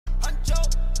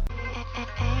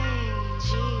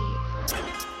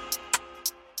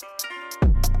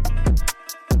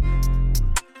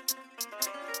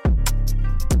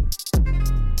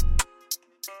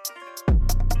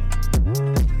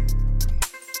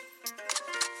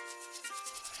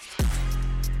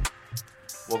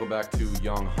Welcome back to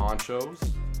Young Honchos.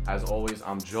 As always,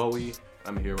 I'm Joey.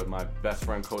 I'm here with my best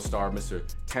friend, co-star, Mr.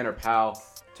 Tanner Powell.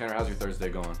 Tanner, how's your Thursday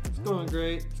going? It's going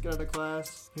great. Just got out of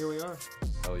class. Here we are.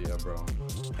 Hell yeah, bro.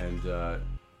 And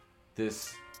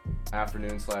this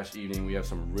afternoon/evening, we have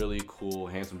some really cool,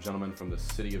 handsome gentlemen from the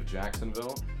city of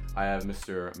Jacksonville. I have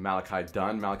Mr. Malachi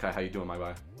Dunn. Malachi, how you doing, my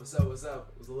guy? What's up? Was a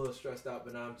little stressed out,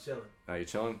 but now I'm chilling. Are you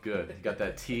chilling? Good. You got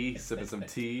that tea, sipping some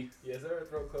tea. Yes, sir.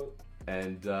 Throat coat.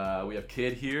 And we have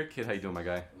Kidh here. Kidh, how you doing, my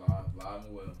guy? Live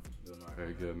and well.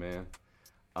 Very good, man.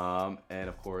 And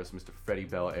of course, Mr. Fredii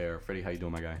Belaire. Fredii, how you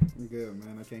doing, my guy? I'm good,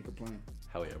 man. I can't complain.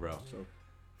 Hell yeah, bro. So,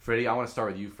 Fredii, I want to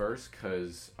start with you first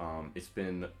because it's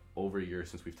been over a year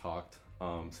since we've talked.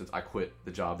 Since I quit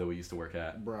the job that we used to work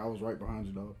at. bro, I was right behind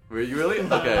you, dog. Were you really?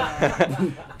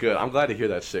 Okay. Good. I'm glad to hear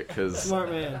that shit because Smart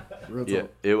man. Real yeah.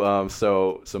 talk.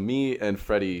 So me and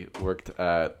Fredii worked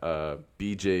at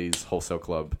BJ's Wholesale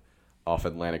Club off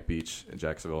Atlantic Beach in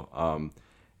Jacksonville.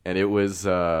 And it was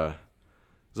a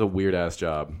weird ass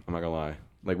job. I'm not gonna lie.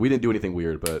 Like, we didn't do anything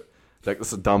weird, but like, this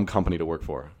is a dumb company to work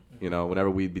for. You know, whenever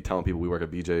we'd be telling people we work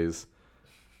at BJ's,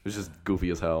 it was just goofy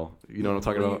as hell. You know what I'm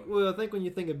talking about? Well, I think when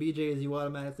you think of BJ's, you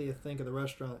automatically think of the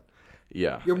restaurant.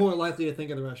 Yeah. You're more likely to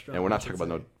think of the restaurant. And we're not talking about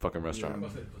no fucking restaurant. I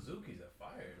said Bazooki's are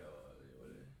fire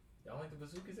though. Y'all like the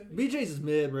Bazooki's at BJ's is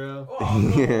mid, bro. Oh, no.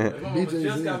 BJ's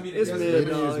just got is- me it's together. mid, It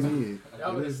dog. is mid.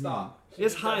 Y'all better It is stop.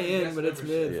 It's high end, but it's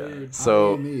mid Yeah. food.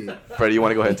 So, mid. Fredii, you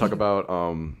want to go ahead and talk about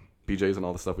BJ's and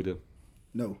all the stuff we did?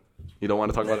 No. You don't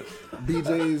want to talk about it?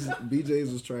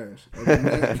 BJ's was trash. Other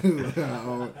than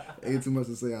that, ain't too much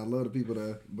to say. I love the people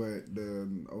there, but the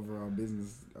overall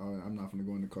business, I'm not going to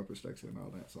go into corporate structure and all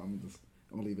that. So I'm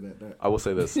gonna leave it at that. I will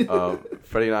say this.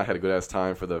 Fredii and I had a good ass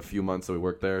time for the few months that we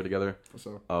worked there together.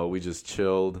 So We just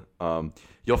chilled.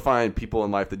 You'll find people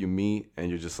in life that you meet and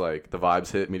you're just like, the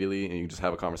vibes hit immediately and you just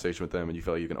have a conversation with them and you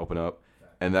feel like you can open up.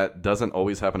 And that doesn't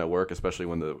always happen at work, especially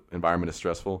when the environment is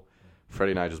stressful.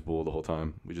 Fredii and I just bulled the whole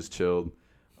time. We just chilled,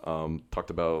 talked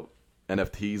about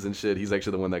NFTs and shit. He's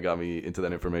actually the one that got me into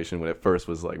that information when it first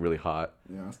was like really hot.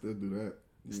 yeah, I still do that.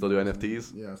 Still do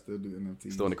NFTs? Yeah, I still do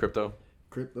NFTs. Still into crypto?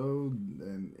 Crypto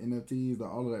and NFTs,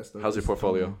 all of that stuff. How's your is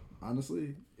portfolio? coming.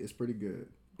 Honestly, it's pretty good.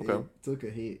 Okay. It took a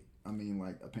hit. I mean,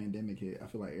 like a pandemic hit. I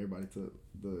feel like everybody took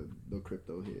the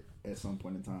crypto hit at some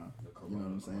point in time. You know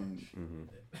what I'm saying? Mm-hmm.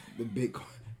 The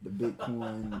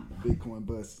Bitcoin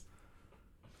bust.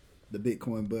 The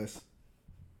Bitcoin bust.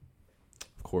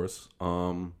 Of course.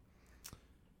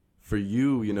 For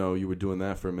you, you know, you were doing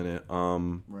that for a minute.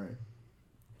 Right.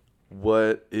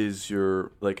 What is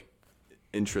your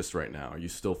interest right now? Are you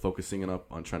still focusing up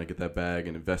on trying to get that bag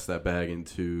and invest that bag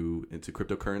into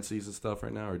cryptocurrencies and stuff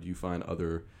right now, or do you find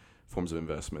other forms of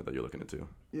investment that you're looking into?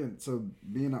 Yeah. So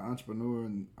being an entrepreneur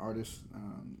and artist,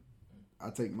 I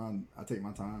take my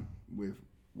time with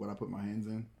what I put my hands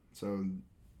in. So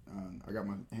I got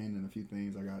my hand in a few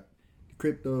things. I got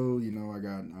crypto. You know, I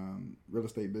got real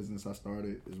estate business I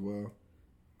started as well.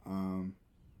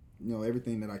 You know,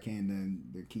 everything that I can then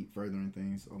to keep furthering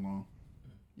things along.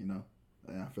 You know.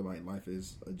 And I feel like life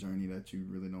is a journey that you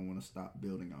really don't want to stop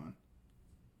building on.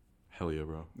 Hell yeah,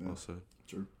 bro. Yeah. Well said.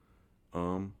 True.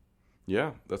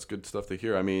 Yeah, that's good stuff to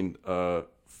hear. I mean,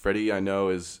 Fredii, I know,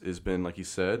 is been, like he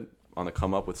said, on the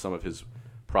come up with some of his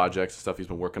projects, stuff he's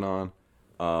been working on.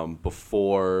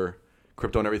 Before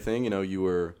crypto and everything, you know, you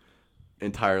were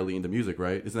entirely into music,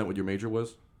 right? Isn't that what your major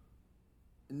was?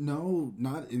 No,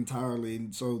 not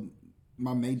entirely. So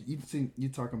my major, you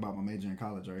talking about my major in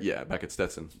college, right? Yeah, back at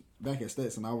Stetson. Back at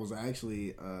Stetson, I was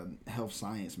actually a health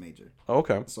science major. Oh,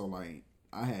 okay. So, like,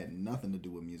 I had nothing to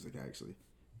do with music, actually.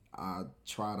 I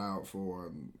tried out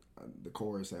for the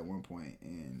chorus at one point,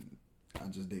 and I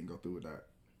just didn't go through with that.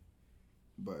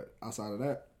 But outside of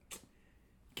that,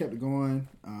 kept it going.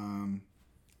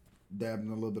 Dabbed in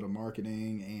a little bit of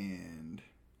marketing and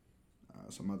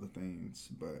some other things.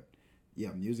 But,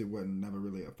 yeah, music wasn't never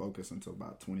really a focus until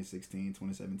about 2016,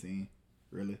 2017,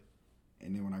 really.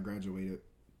 And then when I graduated,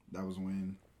 that was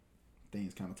when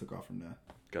things kind of took off from there.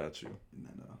 Got you.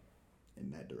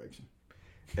 In that direction.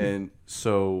 And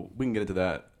so we can get into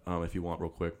that if you want real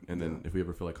quick. And then if we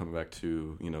ever feel like coming back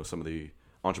to, you know, some of the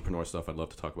entrepreneur stuff, I'd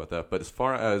love to talk about that. But as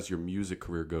far as your music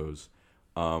career goes,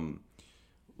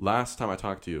 last time I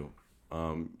talked to you,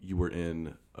 you were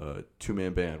in a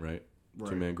two-man band, right?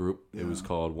 Two-man group. Yeah. It was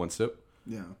called One Sip.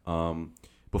 Yeah.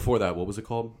 Before that, what was it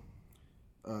called?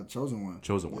 Chosen One.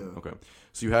 Chosen One. Yeah. Okay.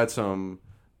 So you had some,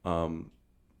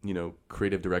 you know,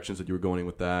 creative directions that you were going in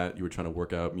with that. You were trying to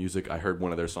work out music. I heard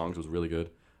one of their songs was really good.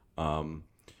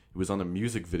 It was on the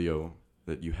music video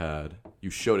that you had. You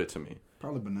showed it to me.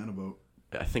 Probably Banana Boat.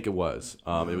 I think it was.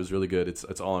 It was really good. It's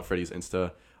all on Fredii's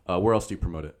Insta. Where else do you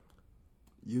promote it?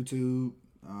 YouTube.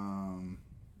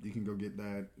 You can go get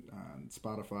that.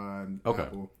 Spotify. Okay.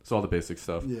 Apple. It's all the basic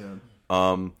stuff. Yeah.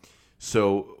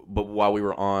 But while we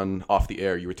were off the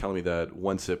air, you were telling me that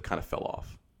One Sip kind of fell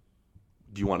off.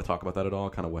 Do you want to talk about that at all?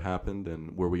 Kind of what happened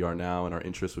and where we are now and our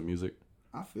interest with music?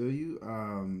 I feel you.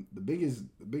 The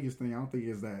biggest thing I don't think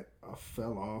is that a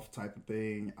fell off type of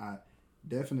thing. I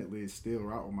definitely still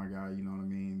rock with my guy, you know what I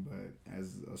mean? But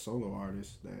as a solo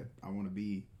artist that I want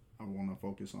to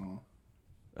focus on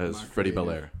As Fredii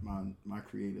Belaire. My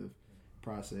creative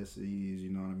processes, you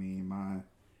know what I mean?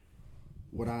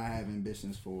 What I have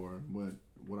ambitions for,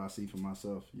 what I see for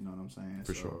myself, you know what I'm saying?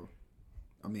 For sure.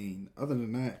 I mean, other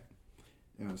than that,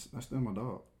 that's still my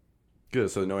dog.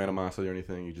 Good. So no animosity or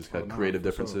anything. You just had creative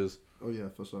differences. Sure. Oh yeah,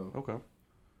 for sure. Okay.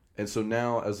 And so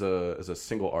now, as a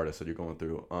single artist that you're going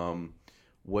through,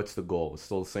 what's the goal? It's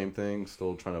still the same thing.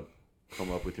 Still trying to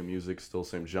come up with your music. Still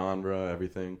same genre.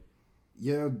 Everything.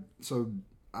 Yeah. So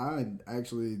I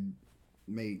actually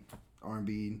make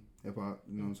R&B, hip hop.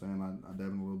 You know what I'm saying? I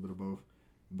dabble in a little bit of both,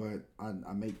 but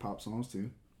I make pop songs too,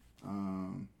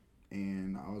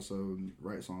 and I also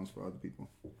write songs for other people.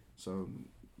 So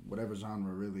whatever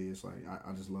genre really, it's like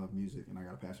I just love music and I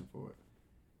got a passion for it.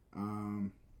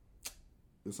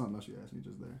 There's something else you asked me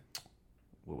just there.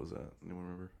 What was that? Anyone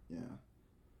remember? Yeah.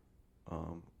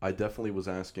 I definitely was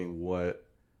asking what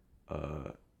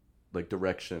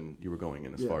direction you were going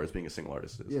in as far as being a single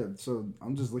artist is. Yeah, so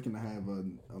I'm just looking to have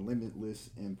a limitless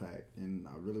impact, and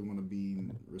I really want to be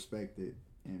respected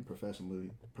and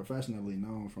professionally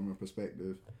known from a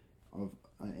perspective of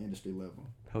an industry level.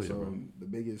 Hell yeah, so bro. the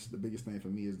biggest thing for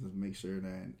me is to make sure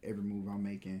that every move I'm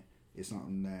making is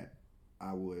something that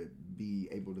I would be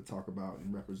able to talk about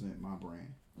and represent my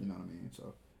brand. You know what I mean?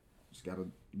 So just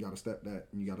gotta step that,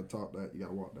 and you gotta talk that, you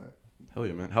gotta walk that. Hell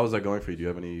yeah, man. How is that going for you? Do you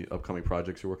have any upcoming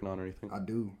projects you're working on or anything? I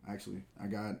do, actually. I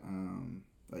got an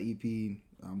EP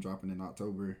I'm dropping in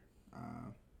October.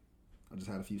 I just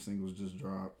had a few singles just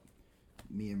drop.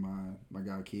 Me and my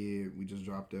guy Kidh, we just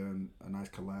dropped a nice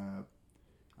collab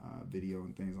video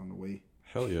and things on the way.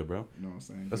 Hell yeah, bro. You know what I'm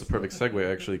saying? That's a perfect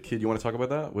segue, actually. Kidh, you want to talk about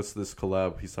that? What's this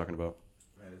collab he's talking about?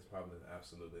 Man, it's probably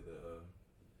absolutely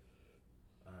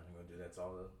I'm going to do that to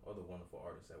all the wonderful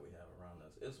artists that we have around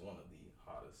us. It's one of the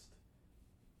hottest,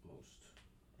 most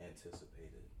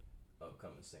anticipated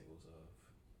upcoming singles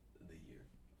of the year.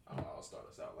 I'll start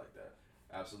us out like that.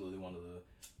 Absolutely one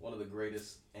of the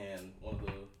greatest and one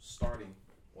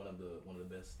of the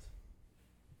best,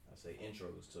 I say,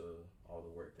 intros to all the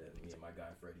work that me and my guy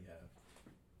Fredii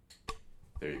have.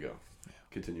 There you go.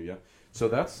 Continue, yeah. So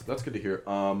that's good to hear.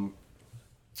 How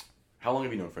long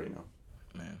have you known Fredii now?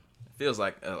 Man, it feels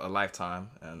like a lifetime,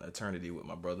 an eternity with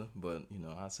my brother, but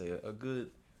I'd say a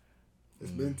good.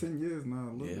 It's been 10 years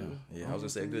now. Yeah. I was gonna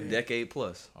say a good decade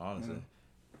plus, honestly. Yeah.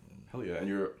 Hell yeah.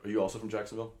 And are you also from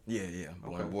Jacksonville? Yeah.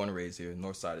 Born and raised here,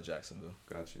 north side of Jacksonville.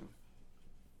 Got you.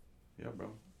 Yeah,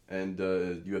 bro. And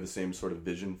you have the same sort of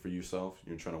vision for yourself?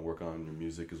 You're trying to work on your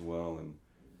music as well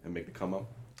and make the come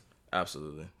up?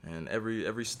 Absolutely. And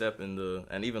every step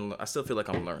and even I still feel like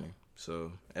I'm learning.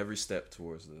 So every step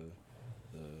towards the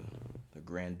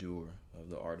grandeur of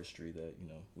the artistry that,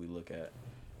 we look at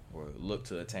or look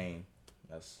to attain,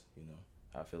 that's,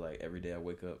 I feel like every day I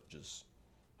wake up,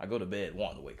 I go to bed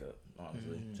wanting to wake up,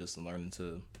 honestly, just learning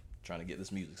to trying to get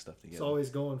this music stuff together. It's always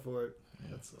going for it. Yeah.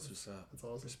 That's what's up. That's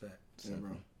awesome. Respect. Yeah, bro.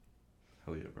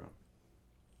 Hell yeah, bro.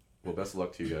 Well, best of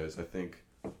luck to you guys. I think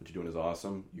what you're doing is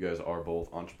awesome. You guys are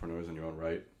both entrepreneurs in your own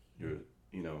right. You're,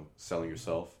 selling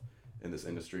yourself in this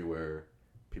industry where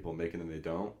people make it and they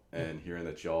don't. And hearing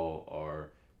that y'all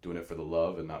are doing it for the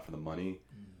love and not for the money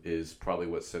is probably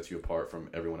what sets you apart from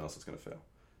everyone else that's going to fail.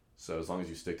 So as long as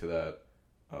you stick to that,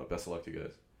 best of luck to you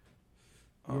guys.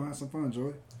 You want to have some fun,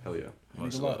 Joy? Hell yeah.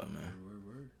 Much love, man.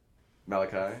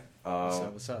 Malachi,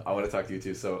 What's up? I want to talk to you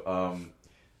too. So,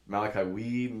 Malachi,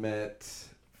 we met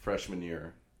freshman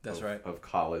year. That's right. Of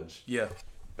college. Yeah.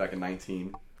 Back in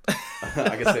 19. I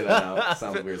can say that now. It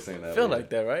sounds weird saying that. Feel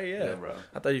like that, right? Yeah, bro.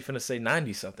 I thought you were finna say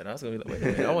 90 something. I was gonna be like, wait a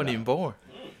minute, I wasn't even born.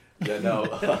 Yeah, no.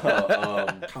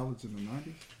 College in the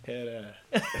 90s?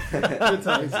 Good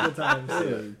times. Good times.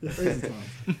 Yeah. Crazy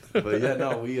times. But yeah,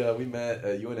 no, we met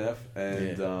at UNF,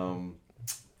 and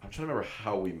I'm trying to remember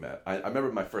how we met. I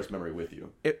remember my first memory with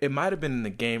you. It might have been in the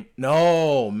game.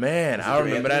 No, man, I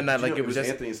remember that night. Like it was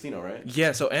just Anthony and Stino, right?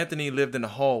 Yeah, so Anthony lived in the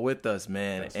hall with us,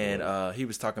 man, and he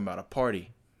was talking about a party.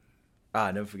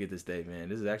 I'll never forget this day, man.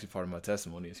 This is actually part of my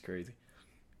testimony. It's crazy.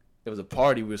 It was a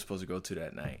party we were supposed to go to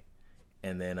that night.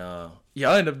 And then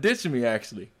y'all ended up ditching me,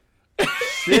 actually.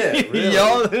 shit, really?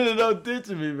 Y'all ended up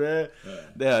ditching me, man.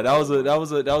 Yeah, that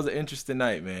was an interesting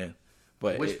night, man.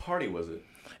 But Which party was it?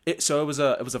 it was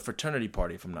a fraternity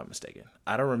party, if I'm not mistaken.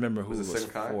 I don't remember who Was it it was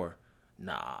Sigma Chi? for.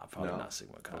 Nah, probably No? not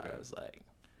Sigma Chi. Okay. It was like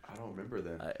I don't remember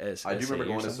then. S- I do remember SAE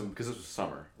or going to something. some because this was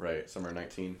summer, right? Summer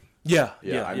 19. Yeah,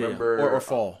 I remember- or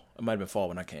fall. It might have been fall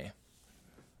when I came.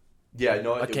 Yeah,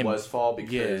 no, I it came- was fall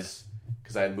because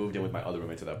I had moved in with my other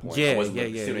roommate at that point. Yeah, I wasn't yeah,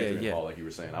 like, yeah, student yeah, in yeah. fall like you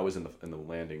were saying. I was in the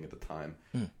landing at the time,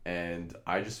 and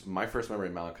my first memory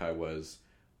of Malachi was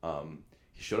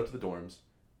he showed up to the dorms,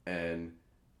 and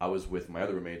I was with my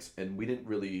other roommates, and we didn't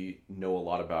really know a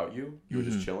lot about you. You were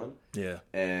just chilling, Yeah.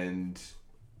 and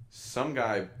some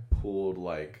guy pulled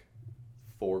like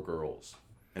 4 girls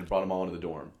and brought them all into the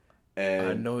dorm. And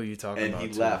I know who you're talking about. And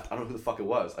he too. left. I don't know who the fuck it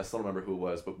was. I still don't remember who it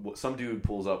was. But some dude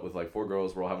pulls up with like 4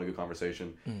 girls. We're all having a good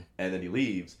conversation. And then he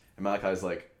leaves. And Malachi's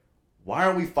like, why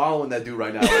aren't we following that dude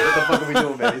right now? Like, what the fuck are we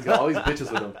doing, man? He's got all these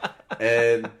bitches with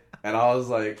him. And I was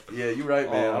like, yeah, you're right,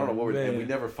 man. I don't know what we're doing. And we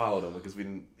never followed him because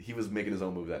he was making his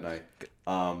own move that night.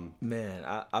 Man,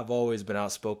 I've always been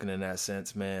outspoken in that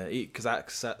sense, man. Because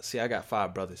I got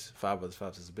 5 brothers. 5 brothers,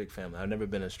 5 sisters, a big family. I've never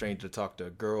been a stranger to talk to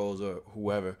girls or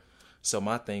whoever. So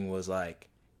my thing was like,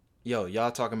 yo,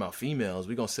 y'all talking about females.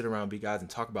 We gonna sit around, be guys, and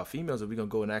talk about females, or we gonna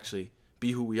go and actually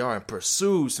be who we are and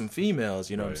pursue some females.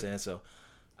 You know what I'm saying? So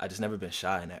I just never been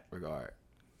shy in that regard.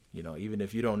 You know, even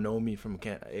if you don't know me from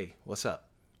hey, what's up?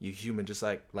 You human just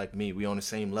like me. We on the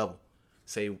same level,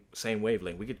 same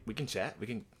wavelength. We can chat, we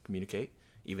can communicate,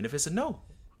 even if it's a no.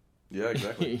 Yeah,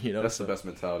 exactly. You know, that's so- the best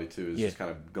mentality too. Is just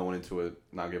kind of going into it,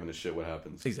 not giving a shit what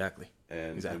happens. Exactly.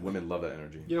 And women love that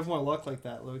energy. You have more luck like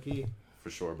that, low key. For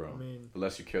sure, bro. I mean- the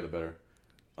less you care, the better.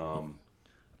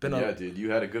 Been yeah, on- dude,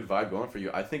 you had a good vibe going for you.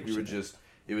 I think we were just.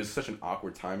 It was such an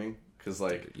awkward timing because,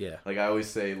 like I always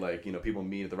say, like people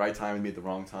meet at the right time and meet at the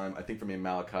wrong time. I think for me and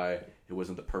Malachi, it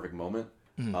wasn't the perfect moment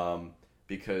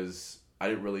because I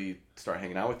didn't really start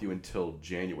hanging out with you until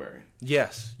January.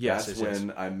 Yes. That's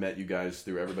when I met you guys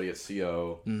through everybody at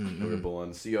CO. We were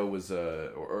bullying. CO was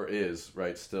or is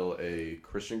right still a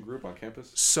Christian group on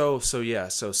campus. So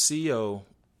CO,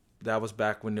 that was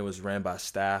back when it was ran by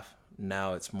staff.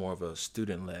 Now it's more of a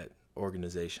student-led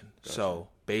organization. Gotcha. So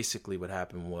basically what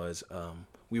happened was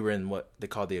we were in what they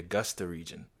call the Augusta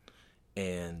region,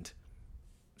 and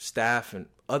staff and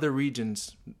other region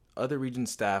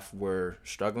staff were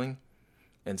struggling,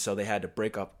 and so they had to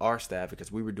break up our staff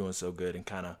because we were doing so good and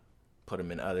kind of put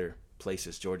them in other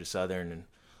places, Georgia Southern and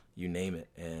you name it,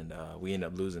 and we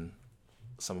ended up losing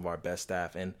some of our best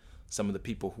staff and some of the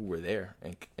people who were there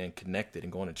and connected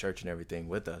and going to church and everything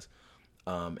with us.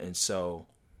 And so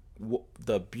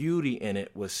the beauty in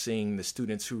it was seeing the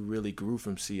students who really grew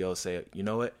from CO say, you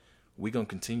know what, we're going to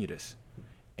continue this.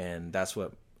 And that's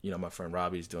what, my friend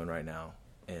Robbie's doing right now.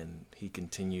 And he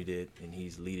continued it and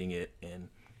he's leading it and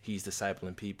he's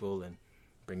discipling people and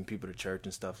bringing people to church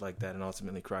and stuff like that and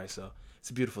ultimately Christ. So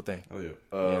it's a beautiful thing. Oh,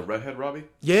 yeah. Redhead Robbie?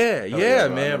 Yeah,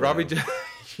 man. Robbie just...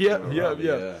 Yeah.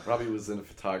 Robbie was into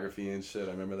photography and shit.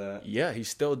 I remember that. Yeah, he's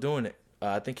still doing it.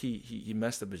 I think he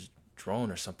messed up his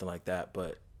drone or something like that,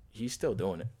 but he's still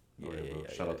doing it.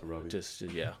 Yeah. Shout out to Robbie. Just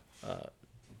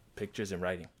pictures and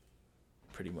writing,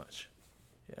 pretty much.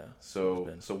 Yeah. So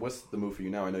what's the move for you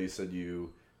now? I know you said you're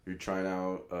trying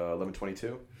out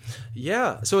 1122.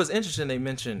 Yeah. So it's interesting they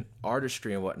mentioned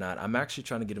artistry and whatnot. I'm actually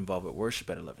trying to get involved with worship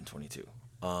at 1122.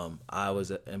 I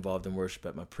was involved in worship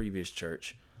at my previous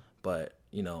church, but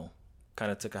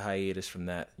kind of took a hiatus from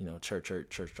that. Church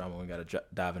drama. We got to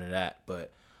dive into that,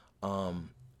 but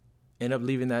ended up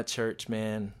leaving that church,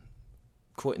 man.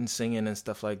 Quitting singing and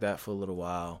stuff like that for a little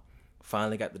while.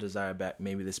 Finally got the desire back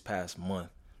maybe this past month.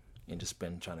 And just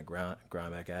been trying to grind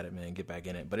back at it, man, get back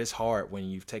in it. But it's hard when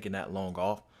you've taken that long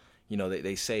off.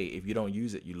 They say if you don't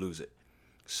use it, you lose it.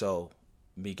 So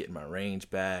me getting my range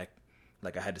back,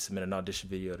 like I had to submit an audition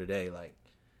video today. Like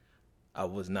I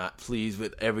was not pleased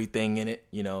with everything in it,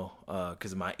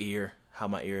 because of my ear, how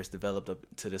my ear has developed up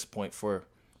to this point for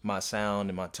my sound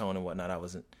and my tone and whatnot. I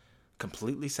wasn't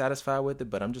completely satisfied with it,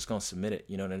 but I'm just going to submit it.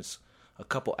 There's a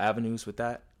couple avenues with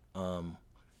that.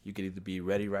 You could either be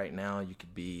ready right now, you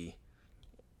could be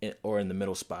in the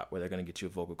middle spot where they're going to get you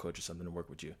a vocal coach or something to work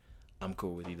with you. I'm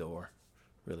cool with either or,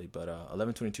 really. But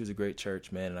 1122 is a great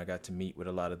church, man, and I got to meet with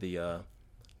a lot of the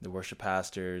worship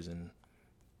pastors and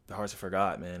the hearts for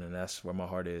God, man, and that's where my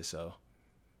heart is. So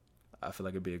I feel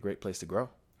like it'd be a great place to grow.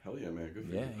 Hell yeah, man. Good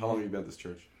for you. How long have you been at this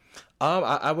church?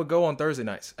 I would go on Thursday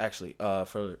nights, actually,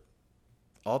 for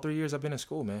all 3 years I've been in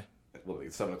school, man. Well, like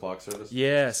 7:00 service?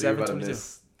 Yeah, so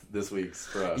 7:22. This week's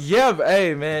for us. Yeah, but,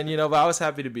 hey, man, but I was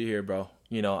happy to be here, bro.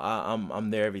 You know, I'm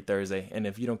there every Thursday, and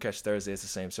if you don't catch Thursday, it's the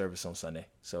same service on Sunday,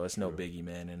 so it's no biggie,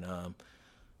 man. And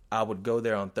I would go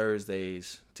there on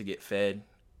Thursdays to get fed,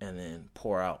 and then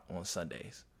pour out on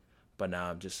Sundays. But now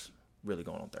I'm just really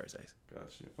going on Thursdays.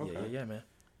 Gotcha. Okay. Yeah, man.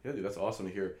 Yeah, dude, that's awesome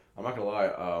to hear. I'm not gonna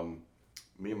lie.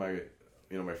 Me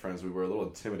and my friends, we were a little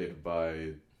intimidated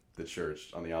by the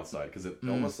church on the outside because it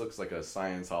almost looks like a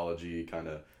Scientology kind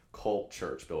of cult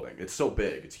church building. It's so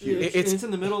big. It's huge. It's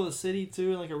in the middle of the city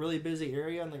too, in like a really busy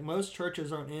area, and like most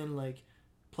churches aren't in like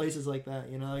places like that.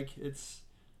 You know, like it's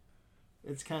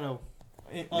kind of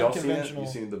Y'all seen it? unconventional. You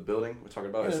seen the building we're talking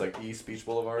about? It's like East Beach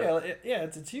Boulevard. Yeah,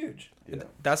 it's huge. Yeah.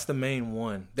 That's the main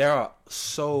one. There are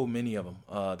so many of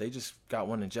them. They just got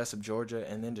one in Jessup, Georgia,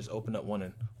 and then just opened up one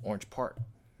in Orange Park.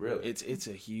 Really? It's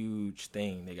a huge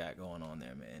thing they got going on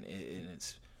there, man. And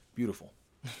it's beautiful.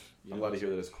 I'm glad to hear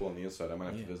that it's cool on the inside. I might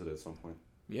have to visit it at some point.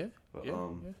 Yeah. But, yeah.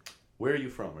 Where are you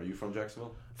from? Are you from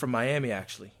Jacksonville? From Miami,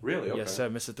 actually. Really? Okay. Yes, sir.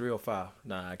 Mr. 305.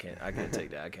 Nah, I can't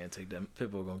take that. I can't take that.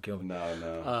 People are gonna kill me.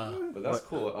 No. But that's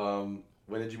cool.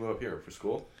 When did you move up here for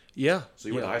school? Yeah. So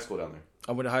you went to high school down there.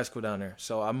 I went to high school down there.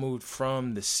 So I moved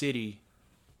from the city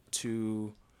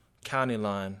to county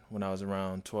line when I was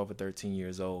around 12 or 13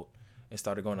 years old, and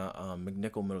started going to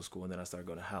McNichol Middle School, and then I started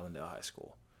going to Hallandale High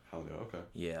School. Hallandale, okay.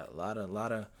 Yeah, a lot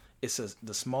of. It's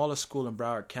the smallest school in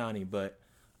Broward County, but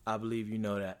I believe you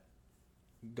know that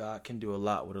God can do a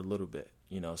lot with a little bit.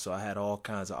 You know, so I had all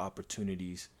kinds of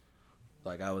opportunities.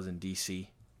 Like I was in D.C.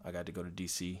 I got to go to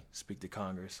D.C., speak to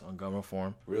Congress on government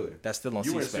reform. Really? That's still on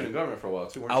You were in C-SPAN. student government for a while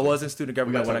too, weren't I you? was in student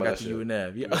government when I got to shit.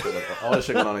 UNF. Yeah. All this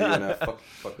shit going on at UNF.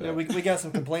 Fuck that. Yeah, we got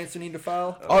some complaints we need to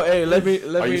file. Oh, hey, let me.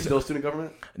 Are you still student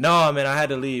government? No, man, I had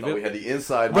to leave. Oh, we had the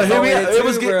inside. But here we it it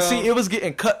was too, getting bro. it was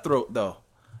getting cutthroat though.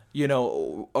 You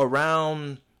know,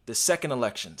 around the second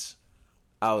elections,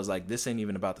 I was like, this ain't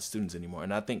even about the students anymore.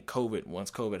 And I think once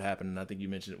COVID happened, and I think you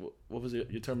mentioned what was your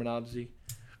terminology?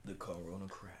 The Corona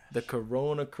crash. The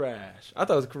Corona crash. I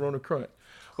thought it was Corona crunch.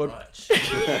 Crunch.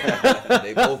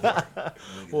 They both are.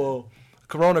 Well,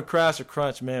 Corona crash or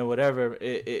crunch, man, whatever.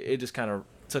 It just kind of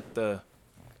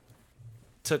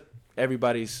took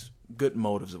everybody's good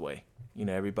motives away. You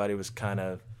know, everybody was kind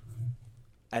of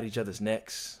at each other's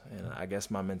necks, and I guess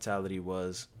my mentality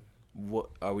was, what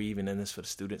are we even in this for the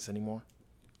students anymore?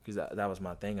 Because that was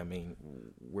my thing. I mean,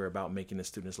 we're about making the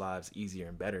students' lives easier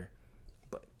and better,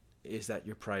 but is that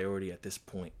your priority at this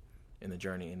point in the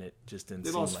journey? And it just didn't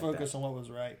They seem lost like focus that. on what was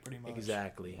right, pretty much.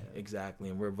 Exactly.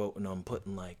 And we're voting on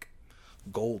putting like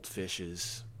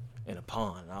goldfishes in a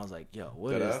pond. And I was like, yo,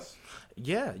 what Dead is? ass?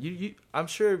 Yeah, you. I'm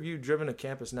sure if you've driven to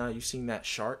campus now, you've seen that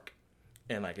shark,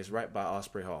 and like it's right by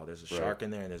Osprey Hall. There's a shark in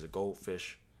there, and there's a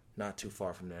goldfish not too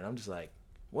far from there. And I'm just like,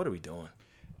 what are we doing?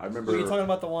 I remember. Were you talking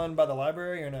about the one by the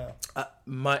library or no?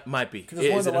 Might be. Because there's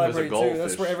one in the library too.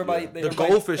 That's goldfish, where everybody yeah. The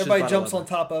goldfish is everybody by the jumps on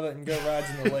library. top of it and go rides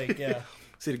in the lake. Yeah.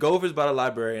 See, the goldfish by the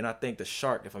library, and I think the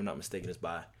shark, if I'm not mistaken, is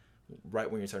by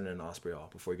right when you're turning into Osprey Hall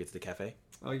before you get to the cafe.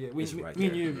 Oh yeah, It's right me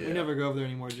and there. you, we Yeah. never go over there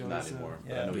anymore, Joey. Not so, anymore.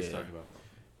 But Yeah. I know what he's Yeah. talking about.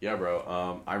 Yeah,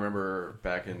 bro. I remember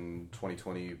back in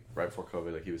 2020, right before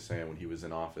COVID, like he was saying, when he was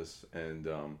in office, and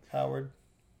Howard.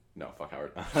 no, fuck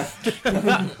Howard. We're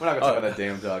not gonna talk about that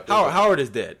damn duck. Howard is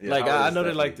dead. Yeah, like Howard I is know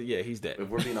they like definitely- to. Yeah, he's dead. If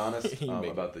we're being honest He make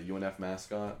it. about the UNF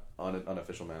mascot,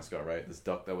 unofficial mascot, right? This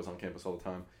duck that was on campus all the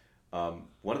time.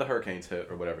 One of the hurricanes hit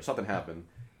or whatever, something happened,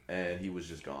 and he was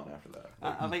just gone after that.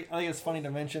 I think it's funny to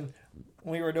mention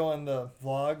when we were doing the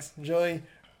vlogs, Joey.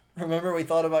 Remember we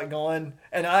thought about going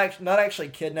and not actually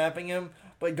kidnapping him,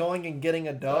 but going and getting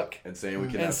a duck And saying we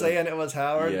and kidnapped saying him. it was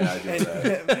Howard. Yeah, I did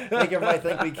and make everybody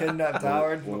think we kidnapped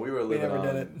Howard. When we were we living never did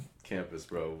on it. campus,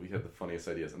 bro, we had the funniest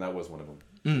ideas, and that was one of them.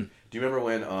 Mm. Do you remember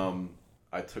when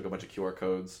I took a bunch of QR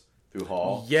codes through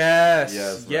Hall? Yes,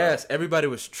 Yes, yes. bro. Everybody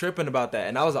was tripping about that,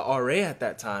 and I was an RA at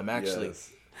that time, actually. Yes.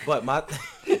 But my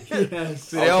Yes.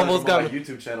 See, I they was almost talking got about my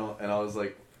YouTube channel, and I was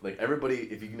like everybody,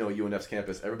 if you know UNF's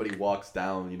campus, everybody walks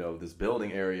down, this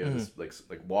building area, this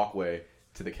like walkway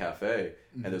to the cafe,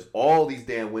 and there's all these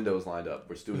damn windows lined up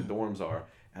where student dorms are,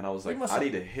 and I was like, I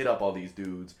need to hit up all these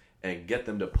dudes and get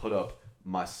them to put up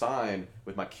my sign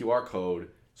with my QR code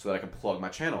so that I can plug my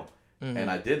channel.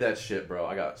 And I did that shit, bro.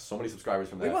 I got so many subscribers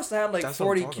from that. We must have had like That's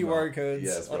what I'm 40 talking QR about. codes.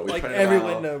 Yes, bro. on, We like printed every them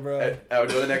out. window, bro. I would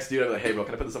go to the next dude. I'd be like, "Hey, bro,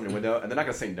 can I put this on your window?" And they're not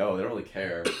gonna say no. They don't really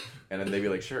care. And then they'd be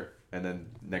like, "Sure." And then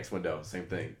next window, same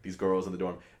thing. These girls in the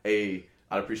dorm. Hey,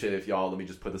 I'd appreciate it if y'all let me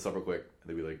just put this up real quick. And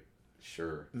they'd be like,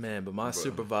 "Sure." man, but my Bro.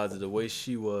 supervisor, the way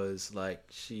she was, like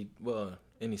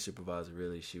any supervisor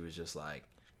really, she was just like,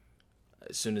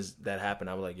 as soon as that happened,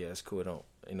 I was like, yeah, it's cool.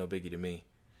 Ain't no biggie to me.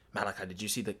 Malachi, did you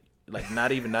see Like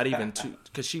not even two,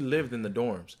 because she lived in the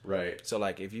dorms. Right. So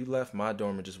like if you left my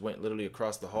dorm and just went literally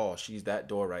across the hall, she's that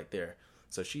door right there.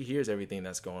 So she hears everything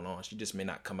that's going on. She just may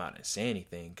not come out and say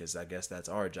anything because I guess that's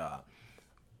our job.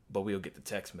 But we'll get the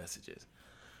text messages.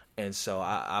 And so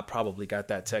I probably got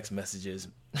that text messages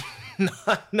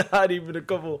not even a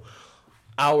couple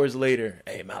hours later.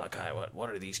 Hey, Malachi, what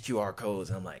are these QR codes?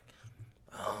 And I'm like,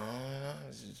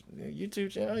 it's just a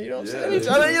YouTube channel. You know what I'm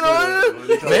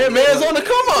saying? Man's on the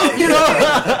come up.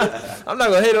 I'm not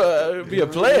gonna be a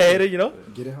player hater.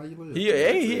 Get it how you live.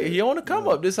 He on the come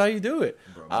up. This is how you do it.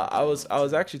 Bro, I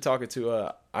was actually talking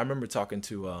to. I remember talking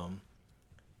to.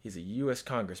 He's a U.S.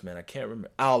 congressman. I can't remember.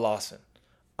 Al Lawson.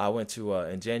 I went to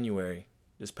in January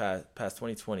this past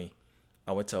 2020.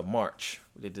 I went to a march.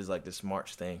 They did like this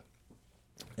march thing,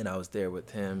 and I was there with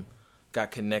him.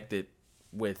 Got connected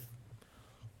with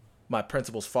my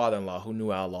principal's father-in-law, who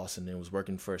knew Al Lawson and was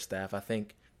working for staff, I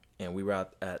think. And we were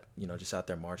out at just out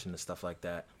there marching and stuff like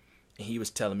that. And he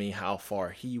was telling me how far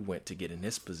he went to get in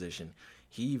this position.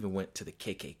 He even went to the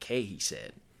KKK. He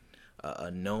said,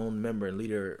 a known member and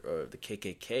leader of the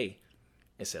KKK.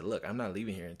 And said, look, I'm not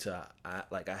leaving here until I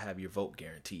have your vote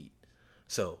guaranteed.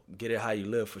 So get it how you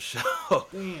live for sure.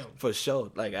 Damn. For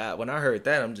sure. Like when I heard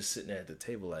that, I'm just sitting there at the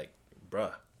table like,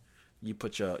 bruh, you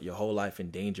put your whole life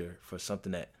in danger for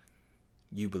something that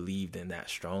you believed in that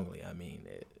strongly. I mean,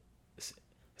 it's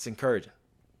encouraging.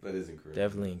 That is encouraging.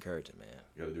 Definitely encouraging, man.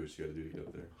 You gotta do what you gotta do to get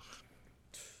up there.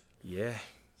 Yeah.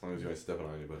 As long as you ain't stepping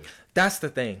on anybody. That's the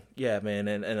thing. Yeah, man.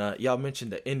 And y'all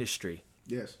mentioned the industry.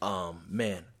 Yes.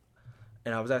 Man.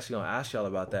 And I was actually going to ask y'all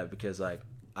about that because, like,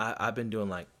 I've been doing,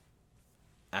 like,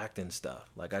 acting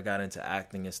stuff. Like, I got into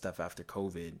acting and stuff after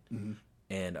COVID. Mm-hmm.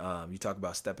 And you talk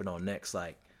about stepping on next.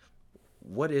 Like,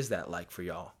 what is that like for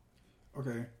y'all?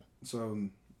 Okay. So,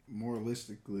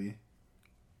 moralistically,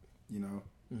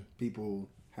 people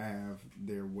have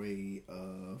their way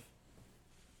of...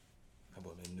 How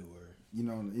about maneuver?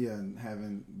 And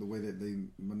having the way that they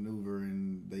maneuver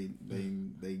and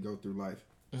they go through life.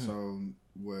 Mm-hmm. So,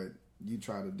 what you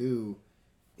try to do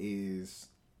is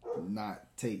not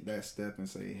take that step and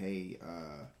say, hey,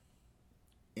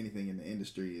 anything in the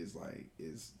industry is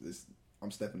I'm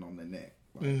stepping on the neck.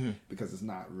 Because it's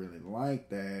not really like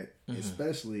that,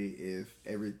 especially if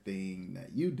everything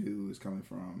that you do is coming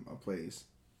from a place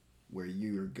where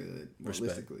you're good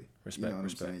realistically. Respect. You know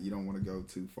what I'm saying? You don't want to go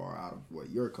too far out of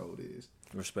what your code is.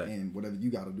 Respect. And whatever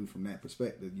you got to do from that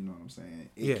perspective, you know what I'm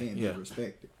saying? It can be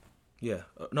respected. Yeah,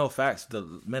 no facts. The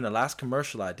last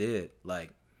commercial I did, like,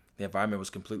 the environment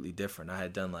was completely different. I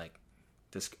had done like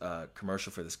this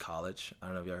commercial for this college. I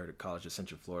don't know if y'all heard of College of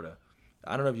Central Florida.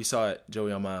 I don't know if you saw it,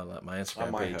 Joey, on my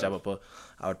Instagram page. I would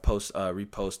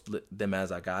repost them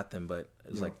as I got them, but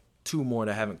it's like 2 more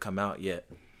that haven't come out yet.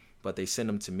 But they sent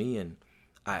them to me, and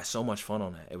I had so much fun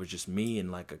on that. It was just me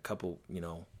and like a couple,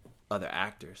 other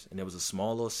actors, and it was a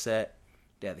small little set.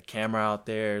 They had the camera out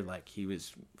there, like he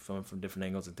was filming from different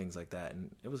angles and things like that,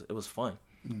 and it was fun.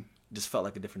 It just felt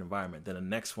like a different environment. Then the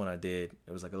next one I did,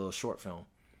 it was like a little short film,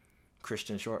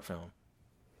 Christian short film.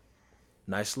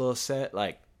 Nice little set,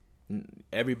 like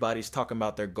everybody's talking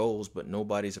about their goals, but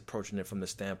nobody's approaching it from the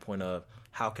standpoint of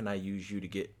how can I use you to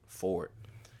get forward.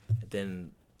 And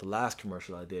then the last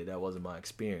commercial I did, that wasn't my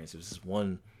experience. It was this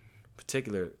one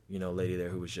particular, lady there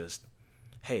who was just,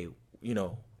 hey,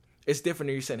 it's different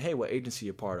than you saying, hey, what agency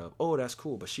you're part of? Oh, that's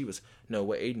cool. But she was, no,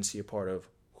 what agency you're part of?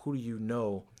 Who do you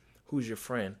know? Who's your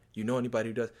friend? You know anybody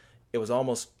who does? It was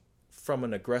almost from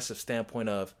an aggressive standpoint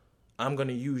of, I'm going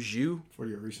to use you for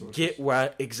your resources. Get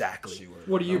where exactly.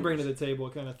 What do you bring to the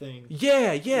table kind of thing?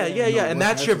 Yeah. And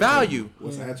that's your value.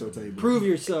 What's at your table? Prove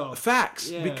yourself. Facts.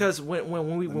 Yeah. Because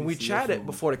when we chatted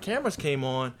before the cameras came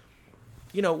on,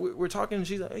 we're talking, and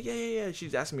she's like, yeah.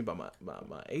 She's asking me about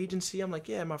my agency. I'm like,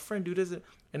 yeah, my friend do this.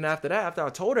 And after I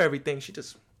told her everything, she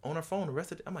just on her phone the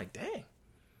rest of it. I'm like, dang.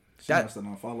 She must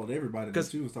have followed everybody that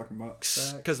she was talking about.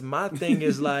 Because my thing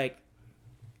is like,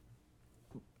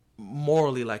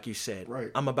 morally, like you said,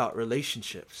 right. I'm about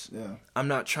relationships. Yeah. I'm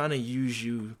not trying to use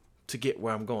you to get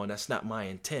where I'm going. That's not my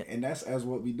intent. And that's as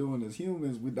what we doing as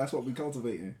humans. That's what we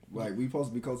cultivating. Like we supposed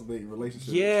to be cultivating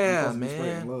relationships. Yeah, we supposed to be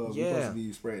spreading love. Yeah. We supposed to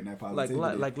be spreading that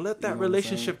positivity. Like let that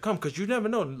relationship come, because you never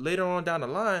know later on down the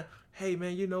line. Hey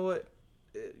man, you know what?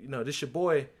 This your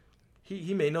boy.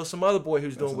 He may know some other boy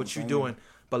who's doing what you're doing,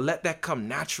 but let that come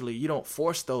naturally. You don't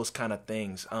force those kind of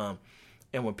things.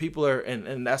 And when people are,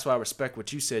 and that's why I respect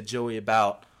what you said, Joey,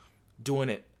 about doing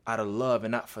it out of love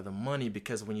and not for the money,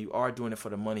 because when you are doing it for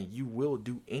the money, you will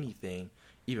do anything,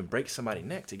 even break somebody's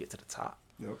neck to get to the top.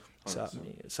 Yep.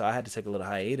 So I had to take a little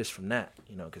hiatus from that,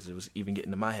 because it was even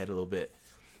getting to my head a little bit.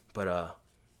 But,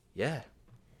 yeah.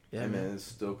 Yeah, and man. it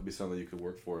still could be something you could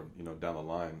work for, down the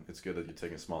line. It's good that you're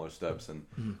taking smaller steps and,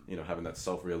 having that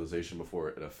self-realization before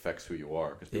it affects who you are,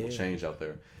 because people change out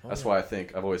there. That's why I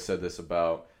think I've always said this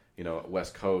about,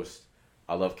 West Coast.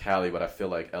 I love Cali, but I feel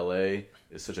like LA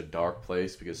is such a dark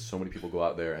place because so many people go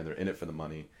out there and they're in it for the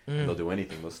money. And they'll do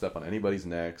anything. They'll step on anybody's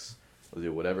necks. They'll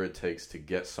do whatever it takes to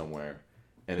get somewhere.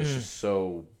 And it's just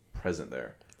so present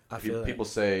there. People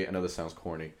say, I know this sounds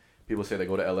corny, people say they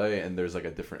go to LA and there's like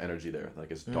a different energy there.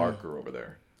 Like it's darker over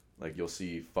there. Like you'll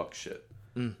see fuck shit.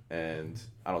 And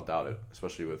I don't doubt it,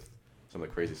 especially with some of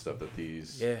the crazy stuff that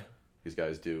these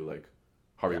guys do, like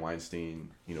Harvey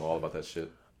Weinstein, all about that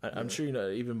shit. I'm sure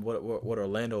even what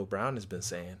Orlando Brown has been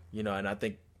saying, and I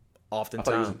think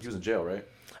oftentimes I thought he was in jail, right?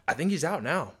 I think he's out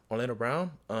now. Orlando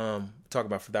Brown, talk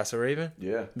about For That's a Raven.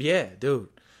 Yeah, dude.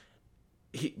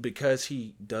 Because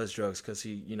he does drugs, because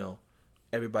he,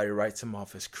 everybody writes him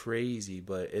off as crazy,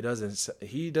 but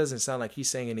he doesn't sound like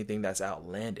he's saying anything that's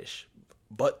outlandish,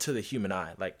 but to the human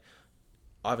eye. Like,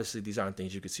 obviously these aren't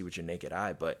things you could see with your naked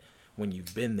eye, but when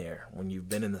you've been there, when you've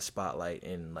been in the spotlight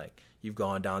and like you've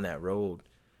gone down that road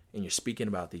and you're speaking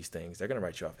about these things, they're going to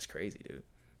write you off as crazy, dude.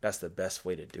 That's the best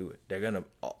way to do it.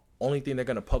 Only thing they're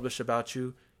going to publish about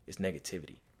you is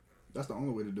negativity. That's the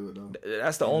only way to do it, though.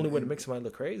 That's the only way to make somebody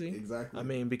look crazy. Exactly. I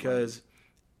mean, because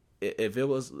if it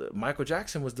was, Michael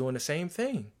Jackson was doing the same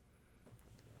thing.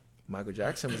 Michael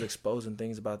Jackson was exposing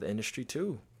things about the industry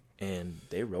too, and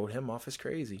they wrote him off as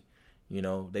crazy.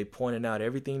 They pointed out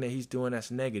everything that he's doing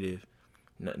that's negative,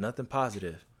 nothing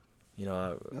positive.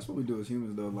 That's what we do as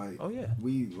humans, though. Like,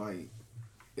 we like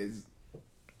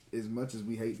as much as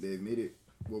we hate to admit it,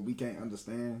 what we can't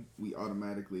understand, we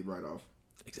automatically write off.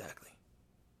 Exactly.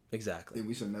 And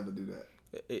we should never do that.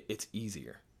 It's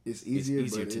easier. It's easier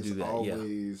but to do that.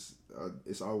 Always,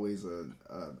 it's always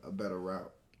a better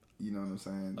route. You know what I'm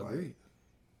saying? Agreed. Like,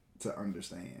 to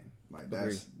understand. Like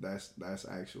that's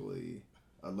actually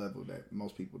a level that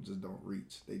most people just don't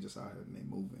reach. They just out here and they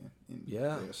moving in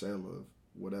their shell of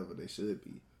whatever they should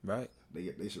be. Right.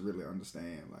 They should really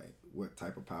understand like what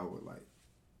type of power like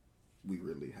we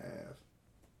really have.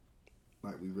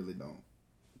 Like we really don't.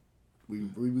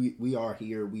 We are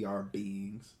here. We are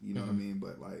beings. You know what I mean?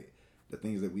 But like the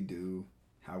things that we do,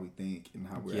 how we think, and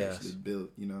how we're actually built.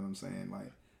 You know what I'm saying?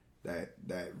 Like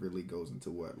that really goes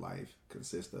into what life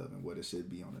consists of and what it should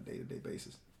be on a day-to-day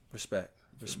basis. Respect,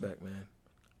 man.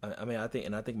 I mean, I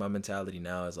think my mentality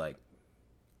now is like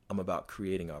I'm about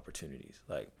creating opportunities.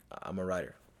 Like I'm a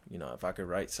writer. If I could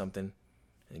write something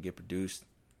and get produced,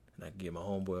 and I can give my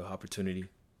homeboy an opportunity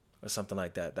or something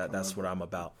like that. That's what I'm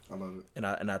about. I love it.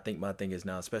 And I think my thing is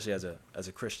now, especially as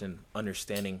a Christian,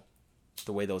 understanding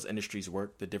the way those industries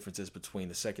work, the differences between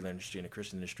the secular industry and the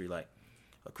Christian industry. Like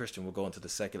a Christian will go into the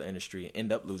secular industry and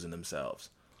end up losing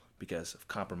themselves because of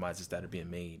compromises that are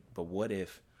being made. But what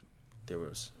if the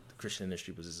Christian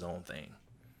industry was its own thing?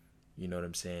 You know what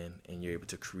I'm saying? And you're able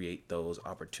to create those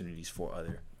opportunities for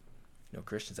other,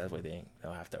 Christians. That way they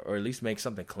don't have to, or at least make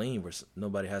something clean where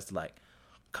nobody has to like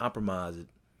compromise it.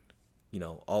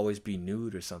 Always be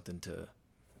nude or something to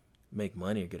make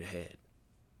money or get ahead.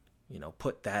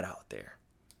 Put that out there.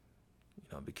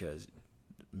 Because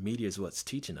media is what's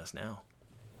teaching us now.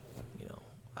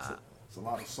 It's a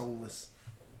lot of soulless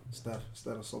stuff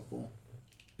instead of soulful.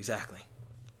 Exactly.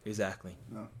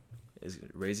 No.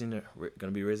 We're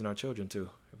gonna be raising our children too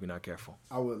if we're not careful.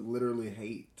 I would literally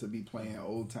hate to be playing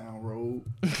Old Town Road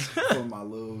for my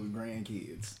little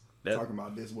grandkids. Talking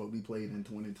about this, what we played in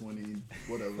 2020,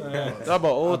 whatever. Talk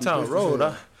about Old Town Road.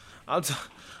 I'm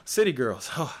City Girls.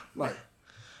 Like,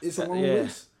 it's a long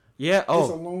list. Yeah. Oh,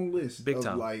 it's a long list. Big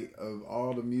time. Like of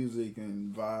all the music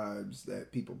and vibes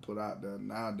that people put out there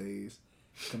nowadays,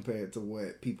 compared to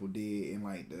what people did in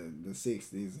like the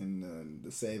 60s and the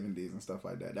 70s and stuff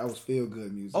like that. That was feel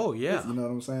good music. Oh yeah. You know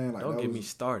what I'm saying? Like, don't get me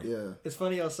started. Yeah. It's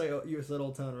funny I'll say you said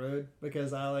Old Town Road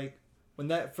because I like when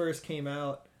that first came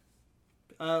out.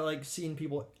 I like seeing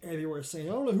people everywhere saying,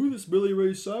 I don't know who this Billy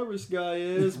Ray Cyrus guy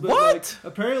is, but like,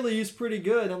 apparently he's pretty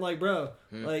good. I'm like, bro,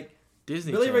 like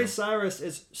Disney Billy Channel. Ray Cyrus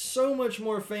is so much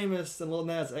more famous than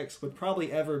LilNasX would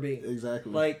probably ever be.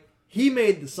 Exactly. Like he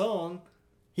made the song,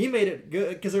 he made it good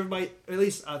because everybody, at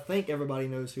least I think everybody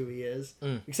knows who he is,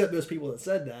 except those people that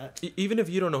said that. Even if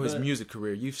you don't know his music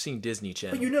career, you've seen Disney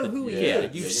Channel. But you know who he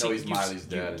is. You've seen he's Miley's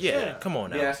dad. Yeah, come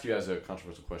on now. Let me ask you guys a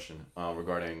controversial question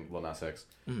regarding LilNasX.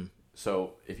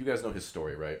 So, if you guys know his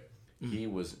story, right? He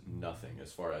was nothing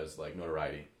as far as like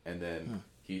notoriety, and then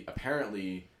he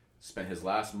apparently spent his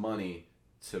last money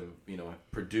to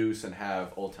produce and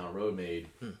have Old Town Road made,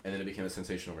 and then it became a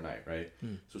sensation overnight, right?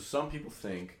 So some people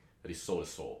think that he sold his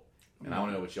soul, and I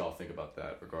want to know what y'all think about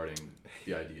that regarding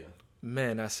the idea.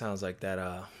 Man, that sounds like that.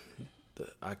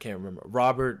 I can't remember.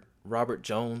 Robert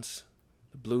Jones,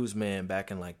 the blues man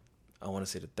back in like I want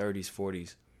to say the 30s,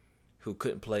 40s, who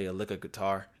couldn't play a lick of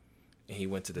guitar, and he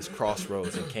went to this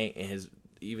crossroads and can't. And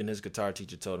his guitar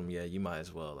teacher told him, "Yeah, you might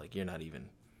as well. Like you're not even."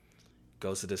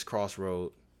 Goes to this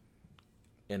crossroad,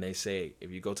 and they say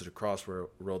if you go to the crossroad,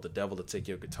 the devil will take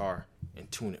your guitar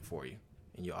and tune it for you,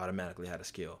 and you automatically had a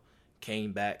skill.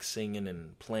 Came back singing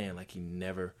and playing like he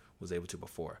never was able to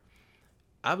before.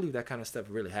 I believe that kind of stuff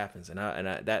really happens, and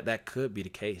that could be the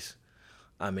case.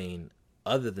 I mean,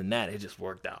 other than that, it just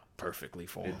worked out perfectly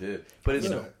for him. It did, but it's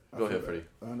go ahead, Freddie.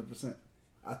 100%.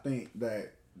 I think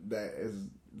that is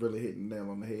really hitting the nail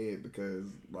on the head because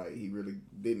like he really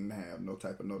didn't have no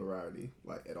type of notoriety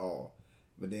like at all.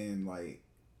 But then like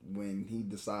when he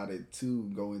decided to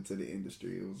go into the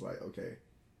industry, it was like, okay,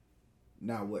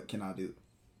 now what can I do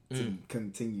to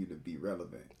continue to be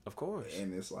relevant? Of course.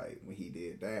 And it's like when he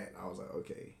did that, I was like,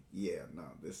 okay, yeah, no,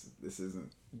 this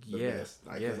isn't the best.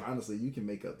 Like, because honestly, you can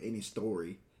make up any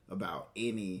story about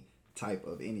any type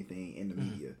of anything in the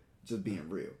media, just being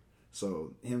real.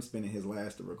 So him spending his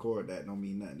last to record that don't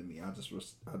mean nothing to me. I just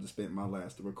spent my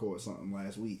last to record something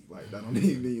last week. Like that don't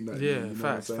even mean nothing. Yeah, you know facts,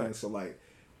 what I'm saying? facts. So like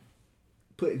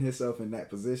putting himself in that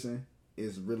position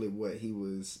is really what he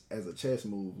was as a chess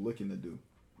move looking to do.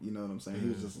 You know what I'm saying? He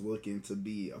was just looking to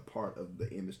be a part of the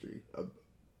industry, a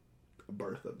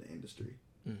birth of the industry,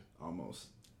 almost.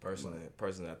 Personally,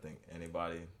 I think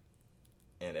anybody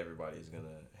and everybody is gonna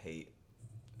hate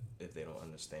if they don't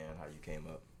understand how you came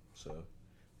up. So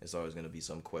it's always gonna be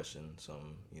some question, this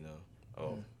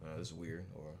is weird,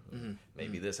 or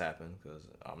maybe this happened because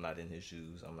I'm not in his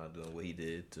shoes. I'm not doing what he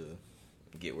did to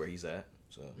get where he's at.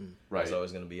 So it's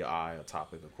always going to be a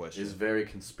topic, a question. It's very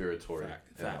conspiratory.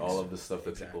 And all of the stuff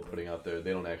that people are putting out there,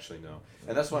 they don't actually know.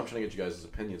 And that's why I'm trying to get you guys'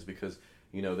 opinions because,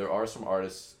 there are some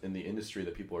artists in the industry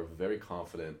that people are very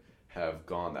confident have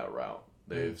gone that route.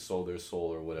 They've sold their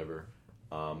soul or whatever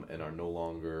and are no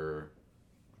longer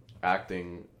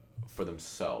acting for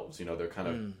themselves. They're kind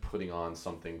of putting on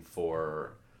something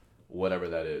for whatever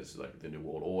that is, like the New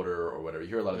World Order or whatever. You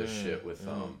hear a lot of this shit with...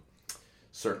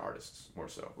 certain artists more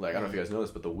so. Like, I don't know if you guys know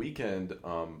this, but The Weeknd,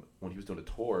 when he was doing a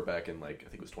tour back in, like, I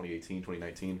think it was 2018,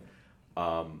 2019,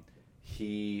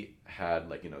 he had,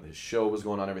 like, his show was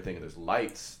going on and everything, and there's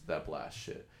lights that blast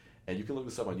shit. And you can look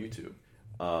this up on YouTube.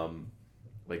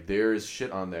 Like, there's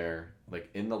shit on there, like,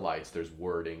 in the lights, there's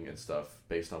wording and stuff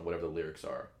based on whatever the lyrics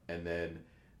are. And then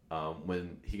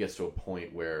when he gets to a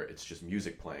point where it's just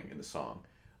music playing in the song,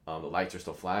 the lights are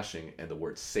still flashing, and the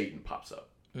word Satan pops up.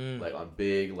 Like on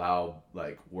big, loud,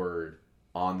 like word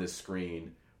on this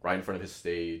screen right in front of his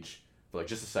stage for like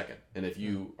just a second. And if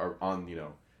you are on,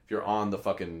 if you're on the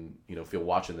fucking, if you're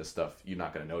watching this stuff, you're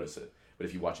not going to notice it. But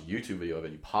if you watch a YouTube video of it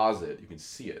and you pause it, you can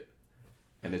see it.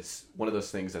 And it's one of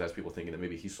those things that has people thinking that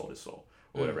maybe he sold his soul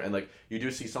or whatever. And like you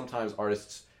do see sometimes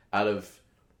artists out of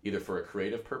either for a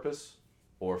creative purpose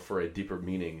or for a deeper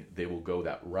meaning, they will go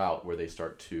that route where they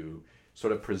start to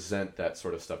sort of present that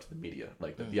sort of stuff to the media,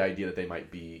 like the idea that they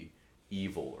might be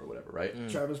evil or whatever, right?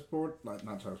 Travis Scott.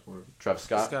 Travis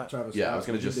Scott. I was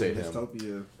gonna just say him.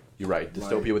 Dystopia. You're right.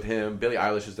 Dystopia with him. Billie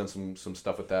Eilish has done some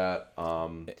stuff with that.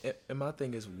 And my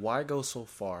thing is, why go so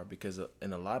far? Because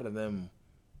and a lot of them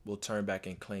will turn back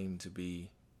and claim to be,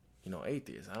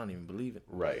 atheists. I don't even believe it.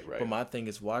 Right. But my thing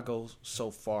is, why go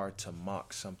so far to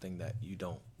mock something that you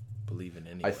don't believe in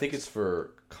anyway? I think it's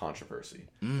for controversy.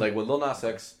 Like when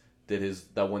LilNasX did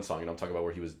that one song, I'm talking about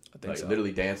where he was like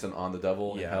literally dancing on the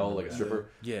devil in hell like a stripper.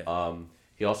 Yeah.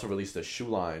 He also released a shoe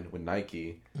line with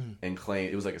Nike and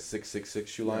claimed it was like a 666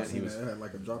 shoe line. He was had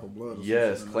like a drop of blood.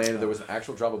 Claimed there was an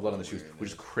actual drop of blood on the shoes,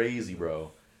 which is crazy,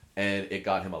 bro. And it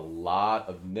got him a lot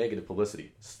of negative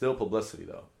publicity. Still publicity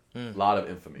though. A lot of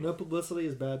infamy. No publicity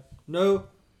is bad. No.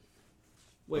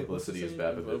 Wait, publicity is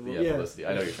bad, but publicity.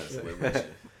 I know what you're trying to say.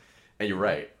 And you're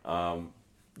right.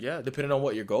 Yeah, depending on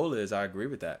what your goal is, I agree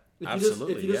with that. If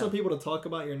you just want people to talk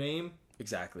about your name,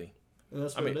 exactly. And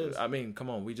that's what it is. I mean, come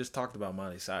on. We just talked about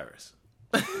Miley Cyrus.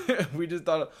 We just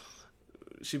thought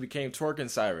she became twerking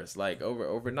Cyrus like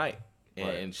overnight,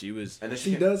 and she was. And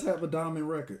she does have a diamond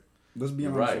record. Let's be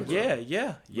honest. With you.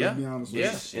 Yeah. Let's be honest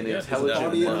with you. An intelligent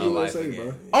Party in the woman. USA,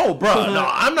 bro. Oh, bro, no,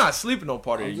 I'm not sleeping on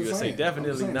Party in the USA. Saying,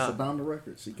 Definitely not. It's a diamond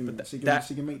record. She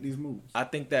can make these moves. I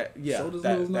think that So does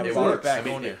it works. Back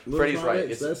on there. Freddie's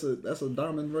right. That's a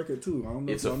diamond record too. I don't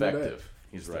know. It's effective.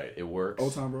 He's right. It works.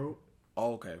 Old Time Road.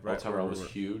 Oh, okay. Right. Old Time Road was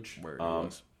huge.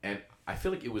 And I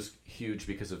feel like it was huge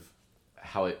because of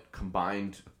how it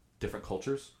combined different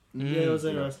cultures. Yeah, it was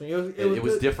interesting. It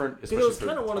was different. It was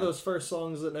kind of one of those first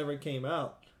songs that never came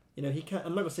out. I'm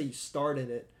not gonna say he started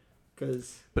it,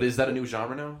 But is that a new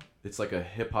genre now? It's like a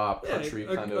hip hop country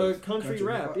kind of country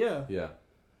rap. Yeah. Yeah.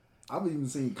 I've even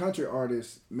seen country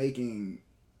artists making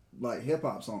like hip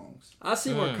hop songs. I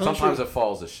see more country. Sometimes it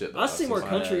falls to shit. I see more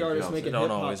country artists making hip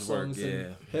hop always work, songs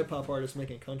than hip hop artists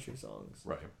making country songs.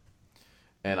 Right.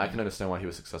 And I can understand why he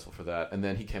was successful for that. And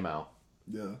then he came out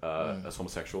as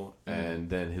homosexual, and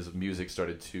then his music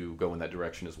started to go in that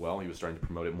direction as well. He was starting to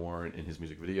promote it more in his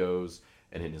music videos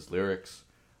and in his lyrics.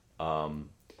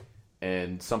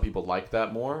 And some people liked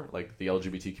that more. Like the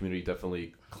LGBT community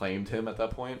definitely claimed him at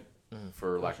that point,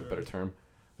 for lack of a better term.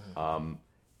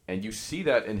 And you see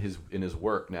that in his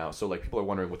work now. So like people are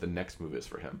wondering what the next move is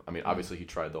for him. I mean, obviously he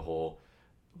tried the whole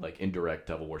like indirect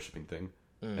devil worshipping thing,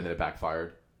 and then it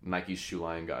backfired. Nike's shoe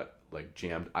line got like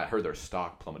jammed. I heard their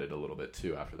stock plummeted a little bit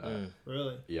too after that.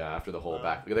 Really? Yeah, after the whole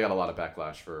back, they got a lot of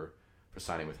backlash for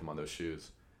signing with him on those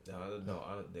shoes.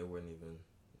 No, they weren't even.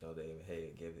 No,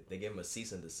 they gave him a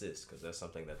cease and desist because that's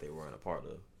something that they weren't a part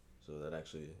of. So that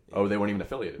actually. They weren't even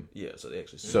affiliated. Yeah, so they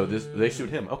actually. So they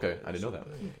sued him. Okay, I didn't know that.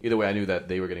 Either way, I knew that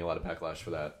they were getting a lot of backlash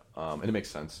for that, and it makes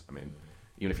sense. I mean,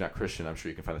 even if you're not Christian, I'm sure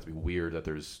you can find that to be weird that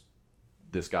there's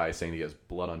this guy saying he has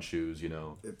blood on shoes. You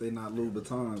know, if they not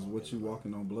Louboutins, what you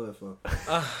walking on blood for? It's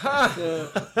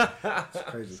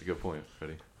crazy. That's a good point,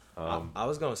 Freddie. I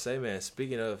was gonna say, man.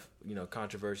 Speaking of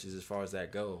controversies as far as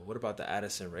that go, what about the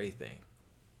Addison Rae thing?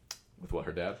 With what,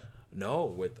 her dad? No,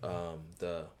 with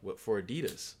for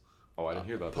Adidas. Oh, I didn't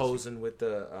hear about posing with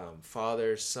the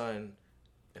Father, Son,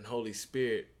 and Holy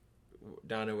Spirit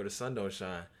down there where the sun don't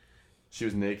shine. She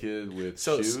was naked with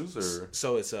shoes, or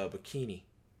so it's a bikini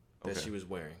that she was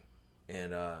wearing,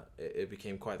 and it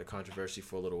became quite the controversy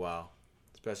for a little while,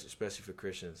 especially for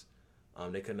Christians.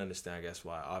 They couldn't understand, I guess,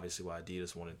 why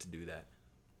Adidas wanted to do that.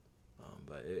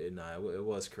 But it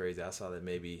was crazy. I saw that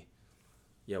maybe,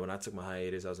 when I took my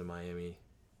hiatus, I was in Miami,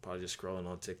 probably just scrolling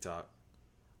on TikTok.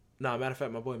 No, matter of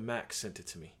fact, my boy Max sent it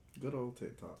to me. Good old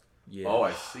TikTok. Yeah. Oh,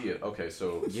 I see it. Okay,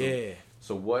 so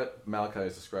what Malachi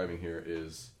is describing here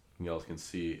is, y'all can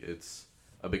see, it's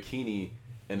a bikini,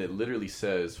 and it literally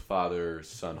says Father,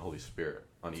 Son, Holy Spirit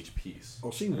on each piece. Oh,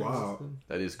 she wild.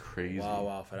 That is crazy.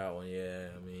 Wow for that one. Yeah,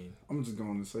 I mean, I'm just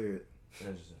going to say it.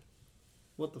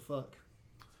 What the fuck?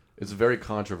 It's very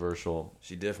controversial.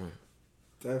 She different.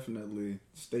 Definitely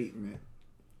statement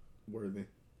worthy.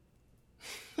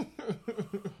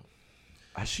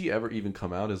 Has she ever even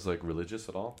come out as like religious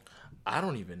at all? I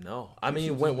don't even know. I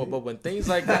mean, when things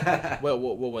like that,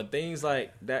 when things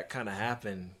like that kind of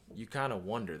happen, you kind of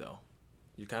wonder though.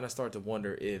 You kind of start to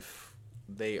wonder if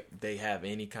they have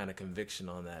any kind of conviction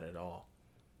on that at all.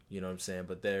 You know what I'm saying?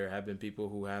 But there have been people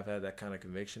who have had that kind of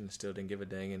conviction and still didn't give a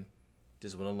dang and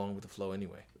just went along with the flow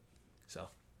anyway. So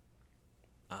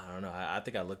I don't know. I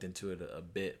think I looked into it a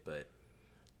bit, but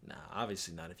nah,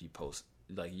 obviously not if you post.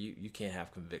 Like, you can't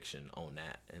have conviction on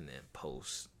that and then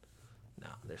post. No,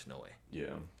 there's no way. Yeah.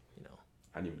 You know.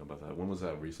 I didn't even know about that. When was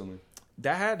that? Recently?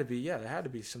 That had to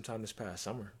be sometime this past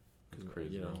summer. That's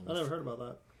crazy. You know, I never heard about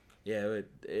that. Yeah,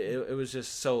 it was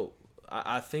just so.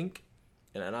 I think,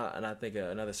 and I think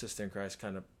another sister in Christ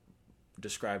kind of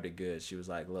described it good. She was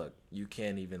like, "Look, you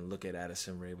can't even look at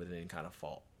Addison Rae with any kind of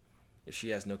fault. If she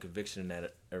has no conviction in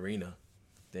that arena,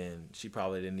 then she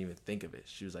probably didn't even think of it.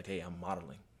 She was like, hey, I'm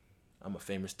modeling. I'm a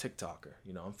famous TikToker.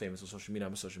 You know, I'm famous on social media.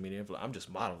 I'm a social media influencer. I'm just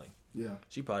modeling." Yeah.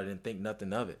 She probably didn't think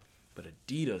nothing of it. But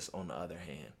Adidas, on the other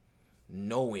hand,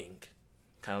 knowing,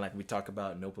 kind of like we talk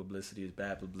about no publicity is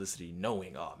bad publicity,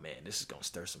 knowing, oh man, this is gonna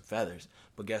stir some feathers.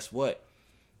 But guess what?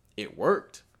 It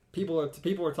worked. People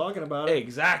are talking about it.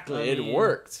 Exactly, it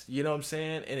worked. You know what I'm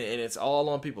saying? And it's all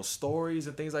on people's stories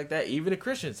and things like that. Even the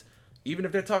Christians, even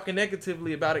if they're talking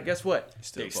negatively about it, guess what?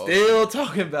 They're still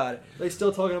talking about it. They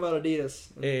still talking about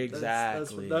Adidas.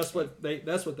 Exactly. That's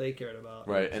what they cared about.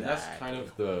 Right, and that's kind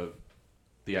of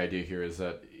the idea here is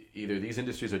that either these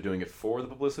industries are doing it for the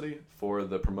publicity, for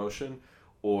the promotion,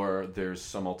 or there's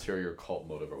some ulterior cult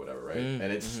motive or whatever, right? And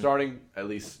it's starting, at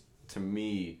least to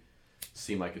me,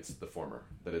 seem like it's the former.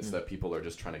 That it's that people are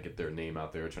just trying to get their name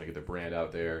out there, trying to get their brand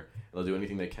out there, and they'll do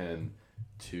anything they can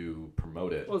to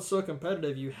promote it. Well, it's so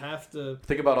competitive, you have to...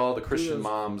 Think about all the Christian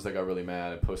moms that got really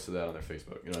mad and posted that on their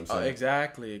Facebook. You know what I'm saying?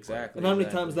 Exactly. And how many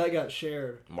times that got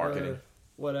shared? Marketing.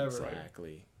 Whatever.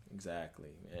 Exactly.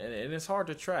 And it's hard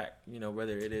to track, you know,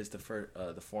 whether it is the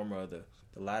former or the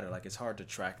latter. Like, it's hard to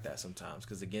track that sometimes.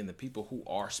 Because, again, the people who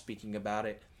are speaking about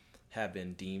it have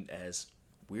been deemed as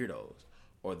weirdos.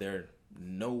 Or they're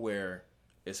nowhere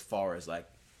as far as, like,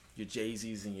 your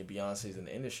Jay-Z's and your Beyonce's in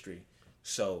the industry.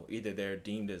 So either they're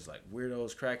deemed as like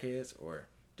weirdos, crackheads, or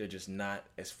they're just not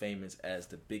as famous as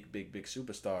the big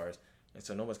superstars, and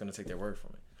so nobody's gonna take their word from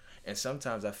it. And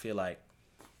sometimes I feel like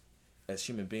as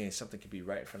human beings, something could be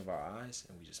right in front of our eyes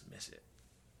and we just miss it.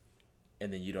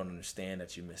 And then you don't understand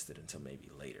that you missed it until maybe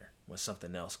later when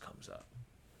something else comes up.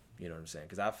 You know what I'm saying?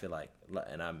 Because I feel like,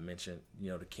 and I mentioned,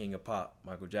 the king of pop,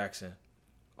 Michael Jackson,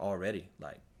 already.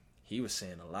 Like, he was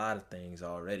saying a lot of things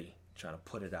already, trying to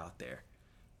put it out there.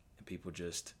 And people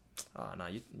just, no,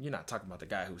 you're not talking about the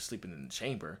guy who was sleeping in the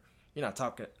chamber. You're not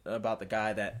talking about the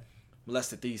guy that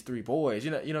molested these 3 boys.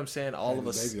 You know what I'm saying? All of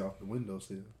us. Baby off the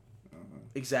windowsill.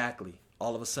 Exactly.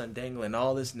 All of a sudden dangling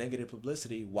all this negative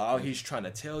publicity while he's trying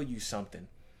to tell you something.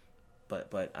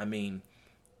 But I mean,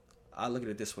 I look at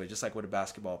it this way, just like with a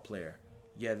basketball player.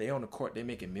 Yeah, they on the court, they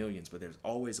making millions, but there's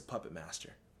always a puppet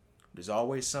master. There's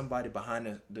always somebody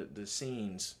behind the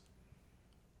scenes,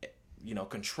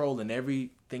 controlling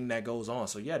everything that goes on.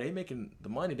 So yeah, they making the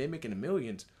money, they making the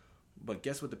millions, but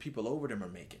guess what the people over them are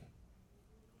making?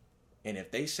 And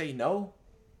if they say no,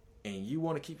 and you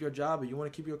want to keep your job or you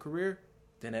want to keep your career,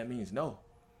 then that means no.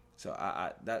 So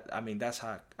that's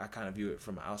how I kind of view it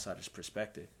from an outsider's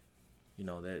perspective. You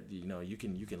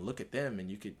can look at them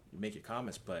and you could make your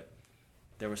comments, but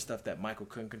there was stuff that Michael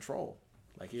couldn't control.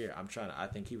 Like here, I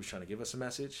think he was trying to give us a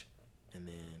message, and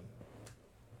then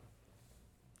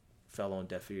fell on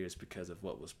deaf ears because of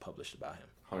what was published about him.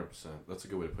 100%. That's a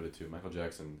good way to put it too. Michael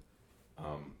Jackson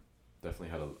definitely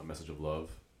had a message of love,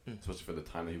 especially for the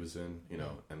time that he was in.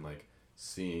 And like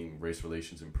seeing race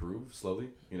relations improve slowly.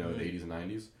 In the 80s and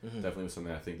 90s, definitely was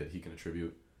something I think that he can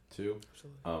attribute to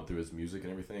through his music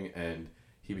and everything. And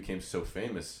he became so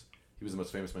famous. He was the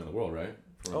most famous man in the world, right?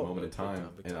 For a moment in time.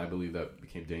 Big time. And I believe that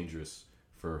became dangerous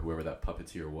for whoever that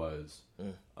puppeteer was.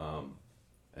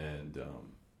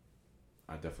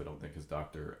 I definitely don't think his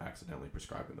doctor accidentally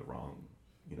prescribed him the wrong,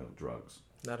 drugs.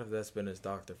 Not if that's been his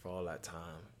doctor for all that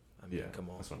time. I mean, come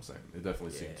on. That's what I'm saying. It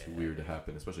definitely seemed too weird to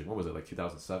happen, especially, what was it, like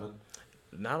 2007?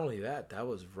 Not only that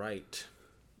was right.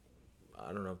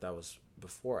 I don't know if that was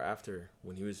before or after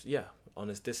when he was, on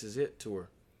his This Is It tour.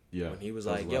 Yeah. When he was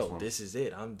like, this is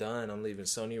it. I'm done. I'm leaving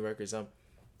Sony Records.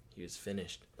 He was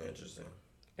finished. Interesting.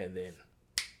 And then,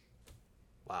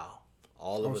 wow.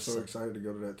 All of a sudden. I'm so excited to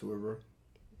go to that tour, bro.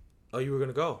 Oh, you were going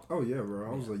to go? Oh, yeah, bro.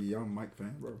 I was like a young Mike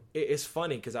fan, bro. It's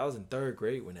funny because I was in 3rd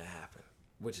grade when that happened,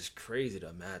 which is crazy to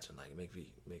imagine. Like,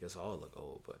 make us all look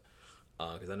old. But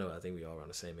because I think we all around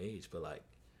the same age. But, like,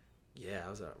 I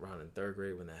was around in 3rd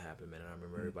grade when that happened, man. And I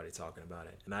remember everybody talking about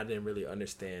it. And I didn't really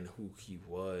understand who he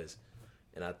was.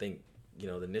 And I think,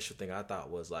 the initial thing I thought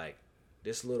was, like,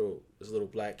 this little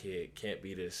black kid can't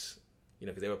be this,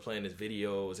 because they were playing this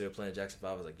videos, they were playing Jackson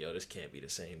 5. I was like, this can't be the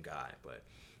same guy. But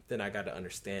then I got to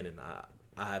understand, and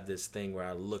I have this thing where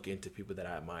I look into people that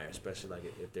I admire, especially like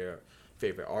if they're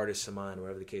favorite artists of mine,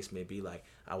 whatever the case may be. Like,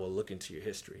 I will look into your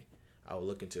history. I will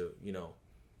look into,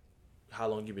 how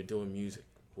long you've been doing music,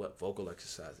 what vocal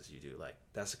exercises you do. Like,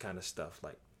 that's the kind of stuff.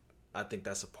 Like, I think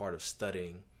that's a part of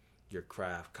studying your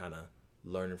craft, kind of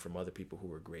learning from other people who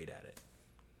were great at it.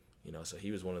 So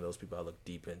he was one of those people I looked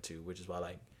deep into, which is why,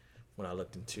 like, when I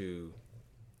looked into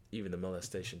even the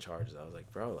molestation charges, I was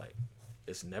like, bro, like,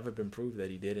 it's never been proved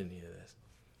that he did any of this.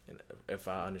 And if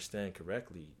I understand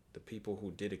correctly, the people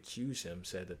who did accuse him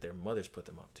said that their mothers put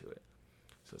them up to it.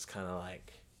 So it's kind of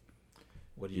like,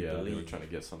 what do you believe? Yeah, they were trying to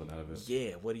get something out of it.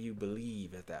 Yeah, what do you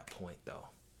believe at that point, though?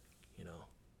 So,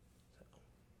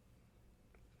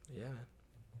 yeah.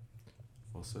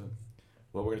 Well said.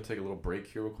 Well, we're going to take a little break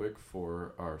here real quick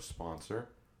for our sponsor,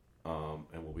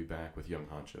 and we'll be back with Young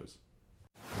Honchos.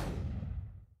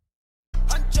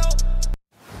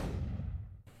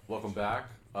 Welcome back.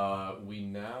 We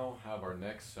now have our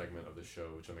next segment of the show,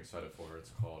 which I'm excited for.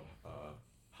 It's called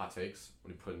Hot Takes.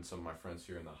 I'm going to put in some of my friends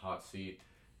here in the hot seat,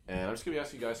 and I'm just going to be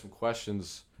asking you guys some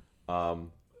questions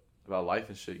about life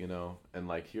and shit, and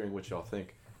like hearing what y'all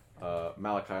think.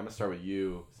 Malachi, I'm going to start with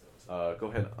you. Go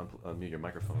ahead and unmute your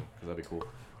microphone, because that'd be cool.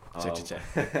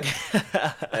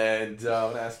 And I'm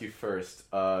going to ask you first,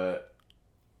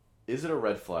 is it a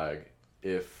red flag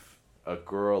if a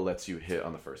girl lets you hit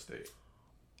on the first date?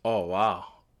 Oh, wow.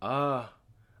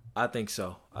 I think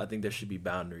so. I think there should be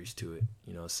boundaries to it.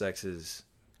 Sex is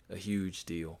a huge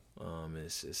deal.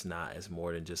 It's not as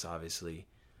more than just obviously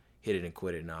hit it and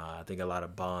quit it. Nah, I think a lot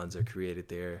of bonds are created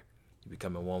there. You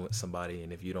becoming one with somebody,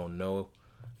 and if you don't know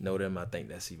them, I think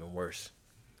that's even worse.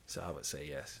 So I would say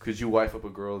yes. Could you wife up a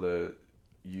girl that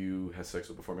you had sex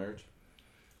with before marriage?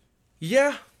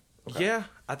 Yeah. Okay. Yeah.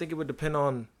 I think it would depend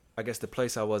on, I guess, the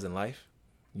place I was in life.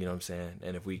 You know what I'm saying?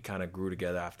 And if we kind of grew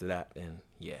together after that, then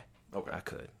yeah. Okay. I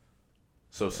could.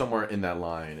 So somewhere in that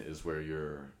line is where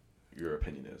your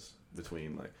opinion is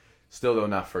between, like, still though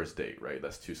not first date, right?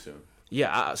 That's too soon.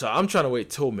 Yeah. So I'm trying to wait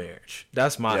till marriage.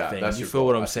 That's my thing. You feel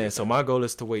what I'm saying? So my goal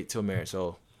is to wait till marriage.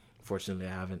 So Fortunately,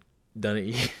 I haven't done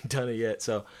it yet.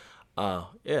 So,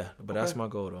 yeah, but that's my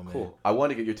goal, though, man. Cool. I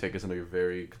want to get your take because I know you're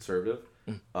very conservative.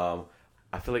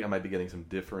 I feel like I might be getting some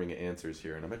differing answers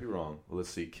here, and I might be wrong. Well, let's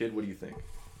see. Kid, what do you think?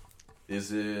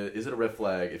 Is it a red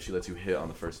flag if she lets you hit on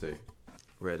the first date?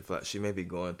 Red flag. She may be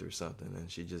going through something,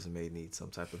 and she just may need some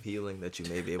type of healing that you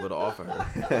may be able to offer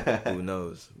her. Who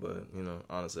knows? But,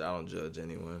 honestly, I don't judge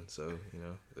anyone. So,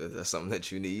 if that's something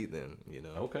that you need, then,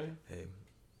 Okay. Hey.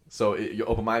 So you're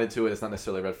open-minded to it. It's not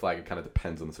necessarily a red flag. It kind of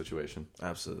depends on the situation.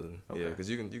 Absolutely. Okay. Yeah, because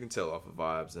you can tell off of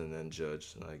vibes and then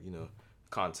judge,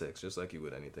 context, just like you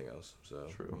would anything else. So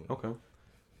True. Okay.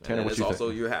 Tanner, what you also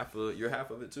think? You're half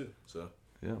of it too. So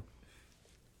yeah.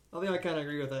 I think I kind of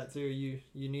agree with that too. You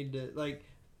need to, like,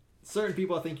 certain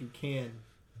people I think you can,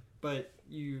 but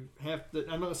you have to,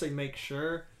 I'm not going to say make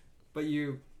sure, but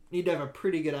you need to have a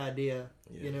pretty good idea,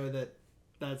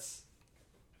 that's,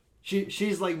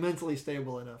 she's like mentally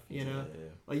stable enough, Yeah.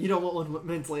 Like you don't want one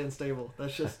mentally unstable.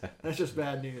 That's just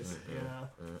bad news,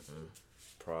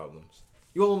 Problems.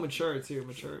 You want one mature too,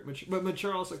 but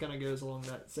mature also kind of goes along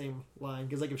that same line,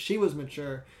 because like if she was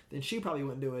mature, then she probably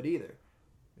wouldn't do it either.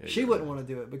 Yeah, she wouldn't want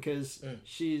to do it because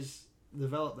she's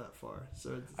developed that far.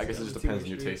 So I guess it just depends on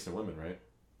your taste in women, right?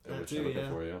 That what too, you're looking yeah.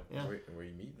 for, yeah. Yeah. Where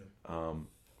you meet them?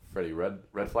 Freddy, red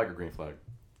flag or green flag?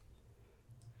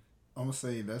 I'm gonna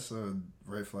say that's a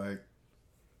red flag.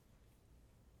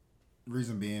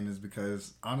 Reason being is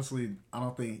because honestly, I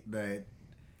don't think that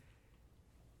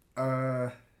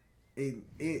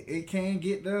it can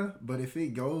get there, but if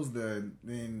it goes there,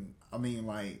 then I mean,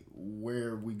 like, where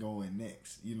are we going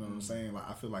next? You know what I'm saying? Like,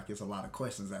 I feel like it's a lot of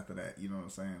questions after that. You know what I'm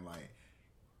saying? Like,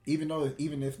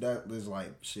 even if that was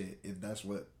like shit, if that's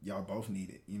what y'all both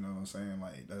needed, you know what I'm saying?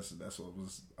 Like, that's what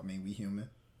was. I mean, we human.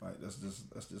 Like, that's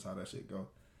just how that shit go.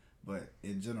 But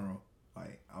in general,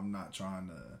 like, I'm not trying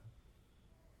to.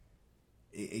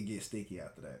 It gets sticky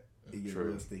after that. It gets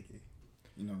real sticky.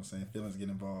 You know what I'm saying? Feelings get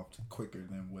involved quicker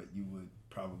than what you would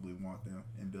probably want them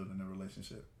in building a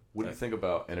relationship. What do you think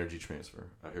about energy transfer?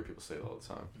 I hear people say it all the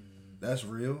time. That's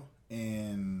real,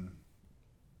 and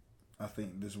I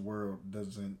think this world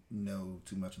doesn't know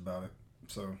too much about it.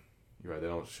 So You're right. They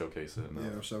don't showcase it enough. they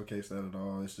don't showcase that at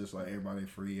all. It's just like everybody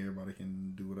free. Everybody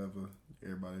can do whatever.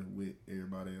 Everybody with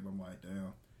everybody, and I'm like,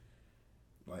 damn.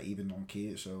 Like, even on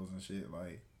kid shows and shit,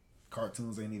 like,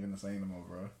 cartoons ain't even the same no more,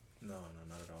 bro. No,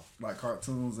 not at all. Like,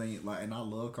 cartoons ain't, like, and I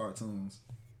love cartoons.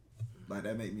 Like,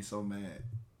 that make me so mad.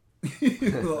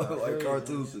 Like,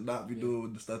 cartoons should not be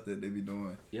doing the stuff that they be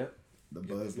doing. Yep. The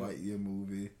Buzz Lightyear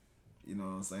movie. You know what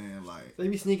I'm saying? Like, They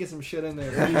be sneaking some shit in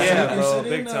there. Yeah, bro, shit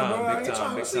in big there, time, bro. I big ain't time,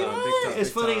 trying big to see time, that. big time. It's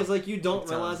funny. time. It's like you don't Big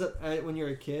time. realize it when you're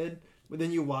a kid, but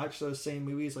then you watch those same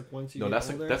movies like once you No, get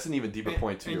older. that's an even deeper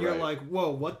point too. And you're like,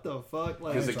 whoa, what the fuck?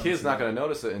 Like, because the trying kid's to not see going to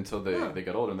notice it until they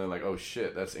get older, and they're like, oh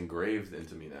shit, that's engraved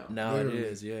into me now. Now it Literally.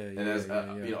 is, yeah. And as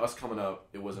you know, us coming up,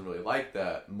 it wasn't really like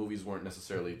that. Movies weren't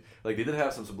necessarily like, they did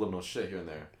have some subliminal shit here and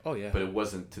there. Oh yeah. But it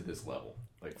wasn't to this level.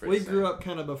 Like we grew up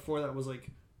kind of before that was like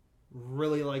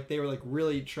really like they were like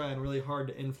really trying really hard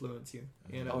to influence you.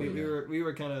 You know, we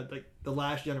were kind of like the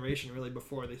last generation really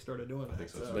before they started doing that. think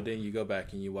so, too. But then you go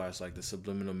back and you watch like the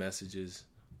subliminal messages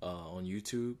on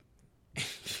YouTube.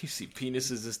 You see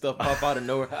penises and stuff pop out of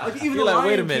nowhere. Like even You're the like, Lion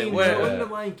wait a minute, King, where? when did the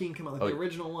Lion King come out? Like the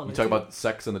original one. You Like, talk about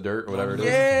sex in the dirt or whatever it is.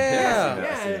 Yeah.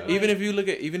 Yeah. Even if you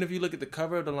look at the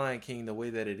cover of the Lion King, the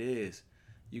way that it is,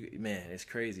 it's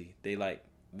crazy. They like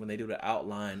when they do the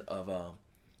outline of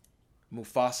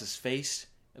Mufasa's face.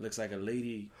 It looks like a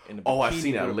lady in a bikini. Oh, I've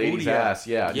seen that. with a lady's booty out. ass.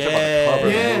 Yeah. Yeah. You talk about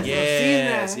the cover. Yes,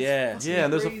 man. I've seen that. Yes. Yeah,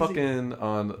 and there's a crazy. fucking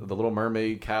on the Little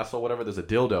Mermaid castle, whatever. There's a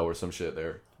dildo or some shit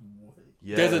there.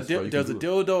 Yes, There's bro, you a can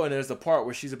do it. dildo, and there's the part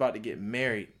where she's about to get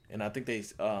married, and I think they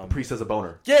Priest has a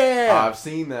boner. yeah. I've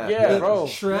seen that. Yeah, The bro.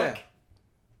 Shrek.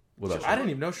 What else? I didn't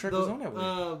even know Shrek was on that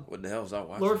movie. What the hell was I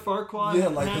watching? Lord Farquaad. Yeah,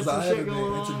 like, had because some I shit haven't going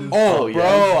been on. introduced. Oh, yeah.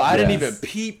 bro, I didn't Yes. even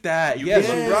peep that. Yes,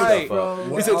 can you're right. bro. He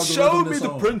What said, algorithm "Show is me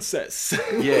the on?" princess."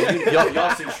 Yeah,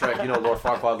 y'all seen Shrek? You know Lord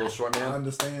Farquaad, little short I man.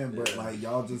 understand, but like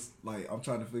y'all just like I'm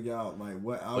trying to figure out like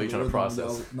what you trying to algorithm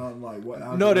process? Not like what.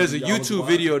 No, there's a algorithm y'all was YouTube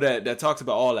watching. video that talks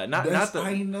about all that. Not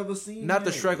I ain't the never seen. not the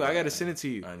that. Shrek. I gotta send it to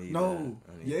you. I need No.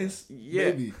 that. I need Yes. Yeah.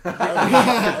 Maybe. I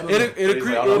don't know. He's like,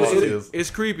 I don't know what it is. It's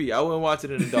creepy. I wouldn't watch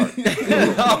it in the dark.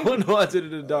 I wouldn't watch it in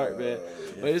the dark, man.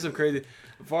 But it's some crazy.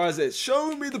 As far as that,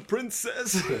 show me the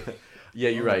princess. Yeah,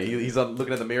 you're right. He's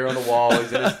looking at the mirror on the wall.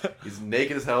 He's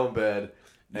naked as hell in bed.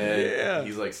 And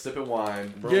he's like sipping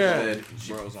wine. Yeah. And then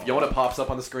Yona pops up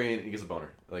on the screen and he gets a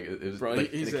boner. Like, it was Bro,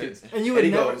 like, he's the a- kids. And you would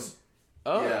he never. goes,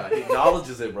 Oh. Yeah, he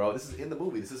acknowledges it, bro. This is in the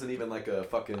movie. This isn't even like a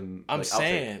fucking. I'm like,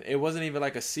 saying it wasn't even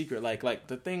like a secret. Like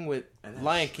the thing with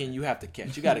Lion King, you have to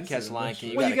catch. You got to catch Lion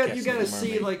King. Well, you you got to Little see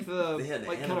Mermaid. like the They had to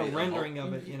like kind animate of the rendering whole-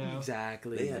 of it, you know.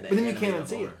 Exactly. They had to But then you animate can't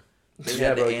see more. it. They Yeah, had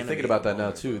to bro. You're animate thinking about that more.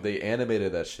 now too. They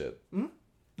animated that shit.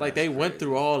 Like they went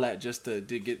through all that just to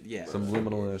get Some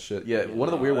liminal and shit. Yeah, one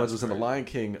of the weird ones was in the Lion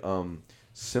King.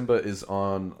 Simba is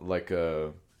on like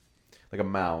a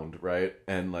mound, right?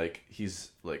 And like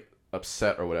he's like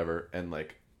upset or whatever, and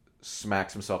like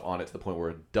smacks himself on it to the point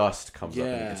where dust comes up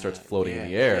and it starts floating in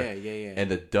the air. Yeah. And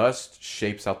the dust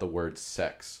shapes out the word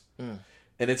sex.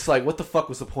 And it's like, what the fuck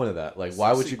was the point of that? Like,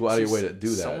 why would you go out of your way to do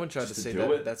that? Someone tried Just to say do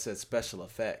that it? that said special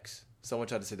effects. Someone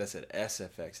tried to say that said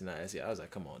SFX, not SE. I was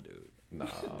like, come on, dude. Nah,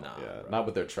 yeah, bro. not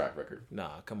with their track record.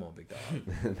 Nah, come on, big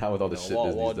dog. Not with all the shit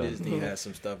Walt Disney's done. Disney has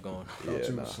some stuff going on. Thought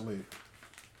you nah. was asleep.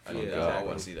 I God.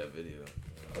 want to see that video.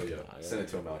 Oh yeah, send it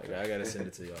to him, Malachi. I gotta send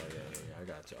it to y'all. Yeah, I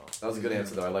got y'all. That was a good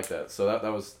answer though. I like that. So that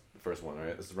was the first one,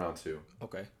 right? This is round 2.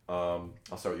 Okay. I'll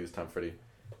start with you this time, Freddie.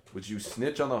 Would you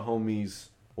snitch on the homies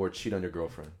or cheat on your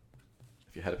girlfriend?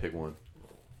 If you had to pick one.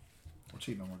 I'm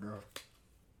cheating on my girl.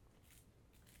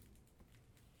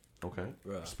 Okay.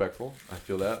 Right. Respectful. I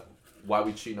feel that. Why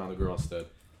we cheating on the girl instead?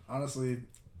 Honestly,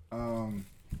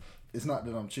 it's not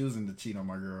that I'm choosing to cheat on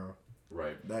my girl.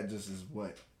 Right. That just is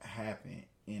what happened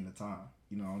in the time.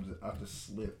 You know, I just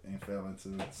slipped and fell into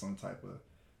some type of,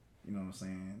 you know what I'm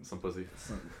saying? Some pussy.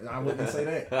 I wouldn't say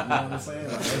that. You know what I'm saying?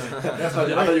 Like, that's I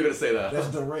direct. thought you were gonna say that. That's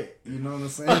direct. You know what I'm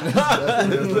saying?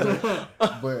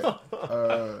 That's but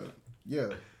yeah,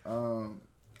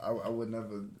 I would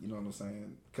never. You know what I'm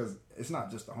saying? Because it's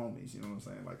not just the homies. You know what I'm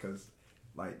saying? Like, cause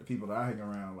like the people that I hang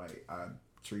around, like I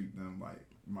treat them like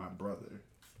my brother.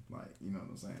 Like, you know what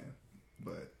I'm saying?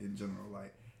 But in general,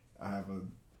 like I have a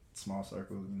small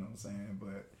circle. You know what I'm saying?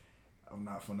 But I'm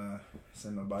not gonna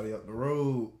send nobody up the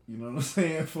road. You know what I'm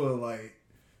saying? For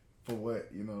what?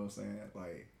 You know what I'm saying?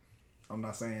 Like, I'm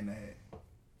not saying that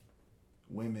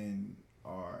women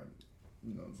are,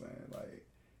 you know what I'm saying? Like,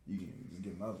 you can just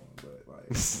get another one, but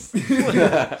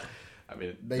like, I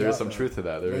mean, They there's out some there. truth to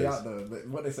that. There they is. out there. But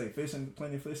what they say,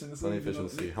 plenty of fish in the sea. Plenty of fish in the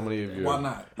sea. How many of your? Why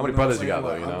not? How many You know brothers what you I'm got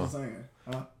though? saying? You Like, know. I'm just saying,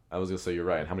 huh? I was gonna say you're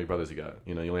right. How many brothers you got?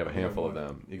 You know, you only have a handful of Yeah,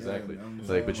 them. Exactly. I'm It's just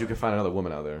like, saying, but you like- can find another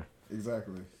woman out there.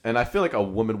 Exactly. And I feel like a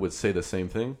woman would say the same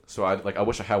thing. So I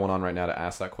wish I had one on right now to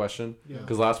ask that question. Yeah.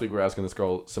 Because last week we were asking this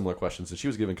girl similar questions and she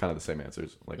was giving kind of the same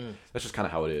answers. Like that's just kind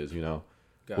of how it is, you know.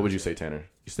 What would you say, Tanner?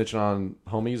 You snitching on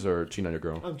homies or cheating on your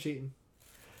girl? I'm cheating.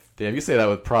 Damn, you say that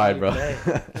with pride, bro.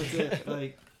 That's it.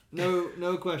 Like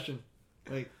no question.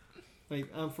 Like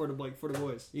I'm for the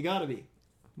boys. You gotta be.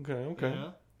 Okay. You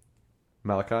know?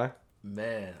 Malachi?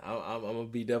 Man, I'm gonna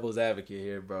be devil's advocate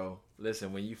here, bro.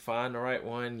 Listen, when you find the right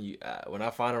one, when I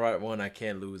find the right one, I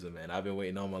can't lose it, man. I've been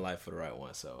waiting all my life for the right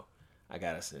one, so I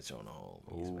gotta snitch on the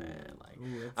homies, man.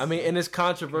 Like, I mean, and it's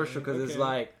controversial because it's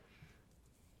like,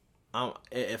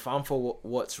 if I'm for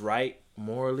what's right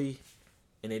morally,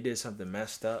 and they did something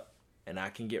messed up, and I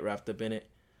can get wrapped up in it.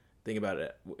 Think about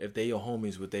it. If they your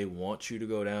homies, would they want you to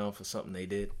go down for something they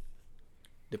did?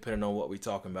 Depending on what we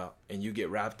talking about, and you get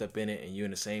wrapped up in it, and you're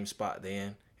in the same spot they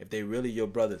in. If they really your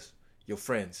brothers, your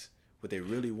friends, would they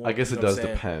really want? I guess you it know does what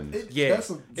I'm saying? depend. Yeah.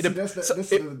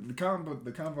 The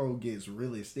convo gets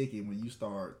really sticky when you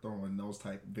start throwing those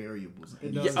type of variables. It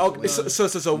in. does. Yeah, okay,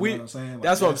 so You we. know what I'm saying? Like,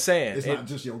 That's what I'm saying. It's not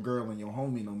just your girl and your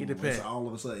homie no more. depends. It's all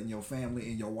of a sudden your family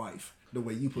and your wife. The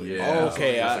way you put it. Yeah.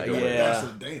 Okay, That's a good way. That's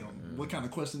a damn. What kind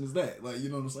of question is that? Like, you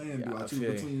know what I'm saying? Yeah, Do I I choose feel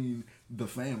you. between the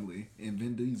family and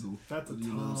Vin Diesel? That's a you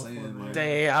know what I'm tough saying? one, man. Like,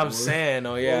 Dang, I'm saying,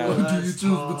 oh yeah. Or do you That's choose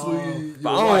tough. between? But Your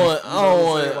I don't wife, want- you I know don't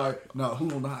what I'm saying? want- Like, no, who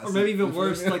on the hot Or maybe seat? even You feel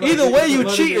worse, me? like Either way you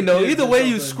mother cheating your though. kids Either or way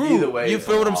you something. screwed. Either way, You it's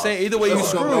feel what a I'm loss. saying? Either way you For sure.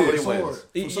 screwed. Nobody For wins.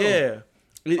 sure. For sure.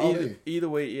 Yeah. Oh, yeah. Either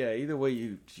way, yeah. Either way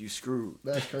you screwed.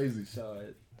 That's crazy.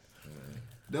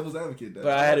 Devil's advocate. But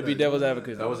I had to be devil's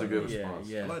advocate. That was a good Yeah, response.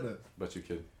 I yeah. like that. But you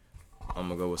kid. I'm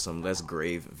gonna go with some less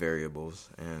grave variables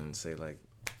and say like,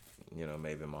 you know,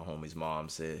 maybe my homie's mom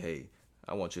said, "Hey,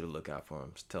 I want you to look out for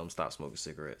him. Tell him stop smoking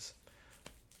cigarettes."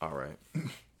 All right.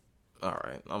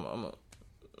 I'm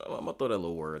gonna throw that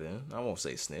little word in. I won't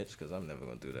say snitch because I'm never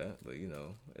gonna do that. But you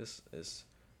know, it's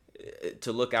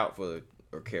to look out for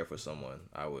or care for someone.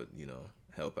 I would, you know,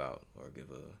 help out or give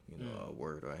a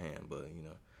word or a hand. But you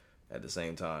know, at the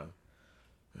same time,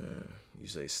 you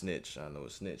say snitch. I know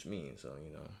what snitch means. So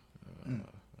you know.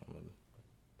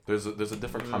 There's a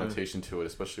different connotation to it,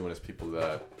 especially when it's people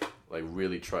that like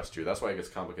really trust you. That's why it gets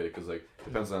complicated because like it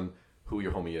depends on who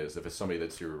your homie is. If it's somebody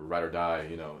that's your ride or die,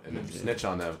 you know, and then you snitch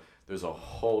on them, there's a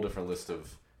whole different list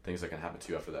of things that can happen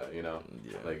to you after that. You know,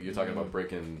 Yeah. like you're talking about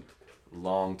breaking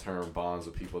long-term bonds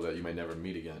with people that you may never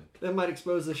meet again. That might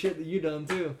expose the shit that you done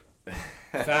too.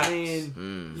 Facts. I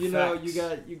mean, you know, you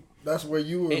got. That's where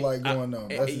you were like going on.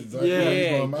 That's exactly yeah, where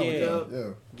you going yeah. out with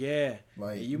that. Yeah.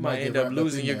 Like You might end up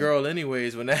losing your girl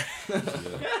anyways when that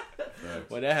Yeah.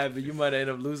 when that happens. You might end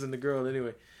up losing the girl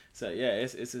anyway. So yeah,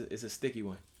 it's a sticky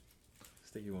one.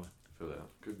 Sticky one. I feel that.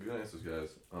 Good answers,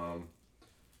 guys.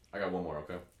 I got one more,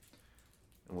 okay?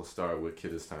 And we'll start with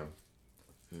Kidh this time.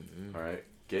 Mm-hmm. All right.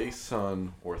 Gay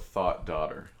son or thought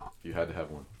daughter? If you had to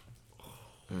have one.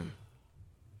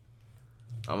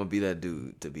 I'm gonna be that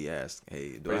dude to be asked,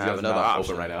 hey, do But I he's have got his another mouth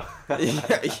option open right now.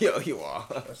 Yeah, yo, you are.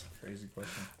 That's a crazy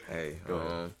question. Hey, Go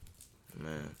ahead.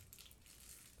 man.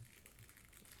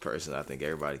 Personally, I think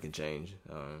everybody can change.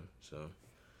 So,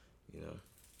 you know,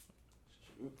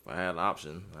 if I had an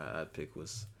option, I'd pick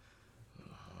was,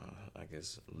 I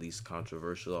guess, least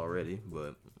controversial already,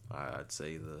 but I'd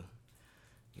say the,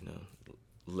 you know,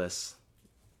 less.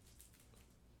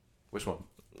 Which one?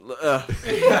 I'll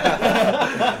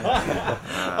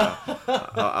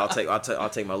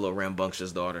take my little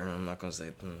rambunctious daughter. I'm not gonna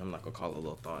call her a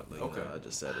little thought, but Okay. I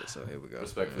just said it, so here we go.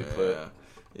 Respectfully put.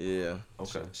 Yeah.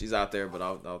 Okay. She's out there, but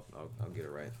I'll get it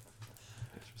right.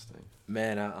 Interesting.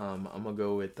 Man, I'm gonna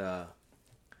go with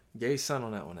gay son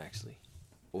on that one actually.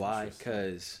 Why? Interesting.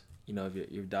 Because you know,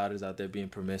 if your daughter's out there being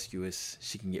promiscuous,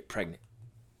 she can get pregnant,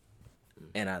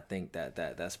 and I think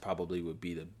that's probably would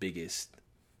be the biggest,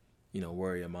 you know,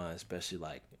 worry of mine. Especially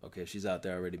like, okay, if she's out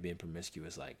there already being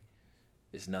promiscuous, like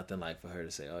it's nothing like for her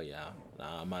to say, oh yeah,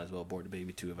 I might as well abort the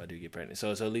baby too if I do get pregnant.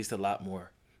 So it's at least a lot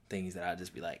more things that I'd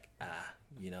just be like,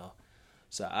 you know.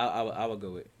 So I would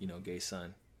go with, you know, gay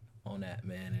son on that,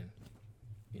 man, and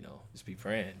you know, just be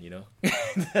praying, you know.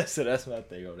 So that's my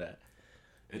thing on that.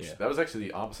 Yeah. That was actually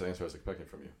the opposite answer I was expecting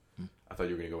from you. I thought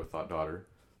you were going to go with thought daughter.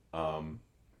 I'm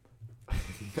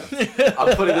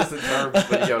putting this in terms,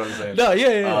 but you get what I'm saying. No,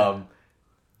 yeah.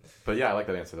 But yeah, I like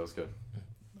that answer. That was good.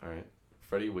 All right.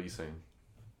 Freddy, what are you saying?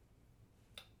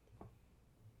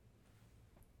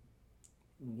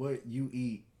 What you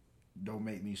eat don't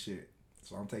make me shit.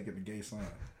 So I'm taking the gay son.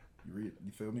 You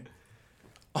feel me?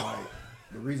 Like,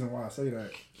 the reason why I say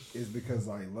that is because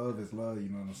like love is love, you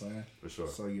know what I'm saying? For sure.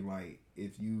 So you like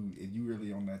if you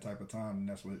really on that type of time, then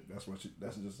that's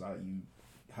just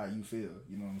how you feel,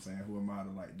 you know what I'm saying? Who am I to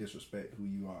like disrespect who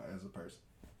you are as a person?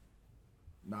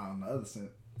 Now on the other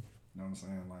sense, you know what I'm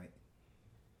saying? Like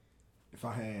if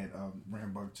I had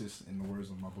rambunctious, in the words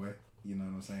of my boy, you know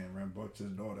what I'm saying, rambunctious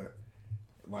daughter,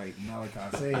 like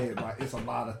Malachi said, like it's a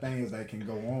lot of things that can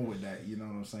go on with that, you know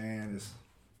what I'm saying? It's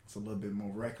a little bit more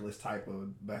reckless type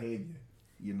of behavior,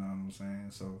 you know what I'm saying?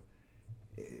 So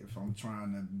if I'm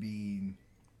trying to be,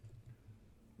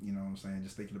 you know what I'm saying,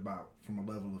 just thinking about from a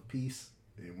level of peace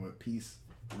and what peace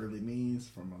really means,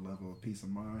 from a level of peace of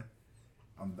mind,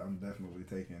 I'm definitely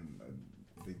taking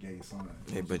the gay son.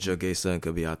 Hey, but your gay son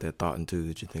could be out there thoughting too.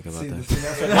 Did you think about that?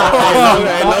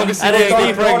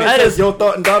 That is your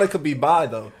thought and daughter could be bi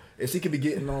though. If she could be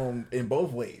getting on in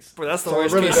both ways. But that's the So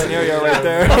worst really case scenario right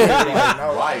there.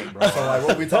 Right, bro. So like,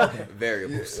 what we talking?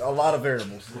 Variables. A lot of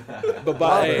variables. But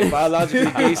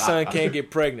biologically, gay son can't get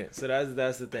pregnant. So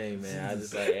that's the thing, man. I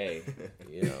just like, hey,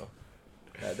 you know,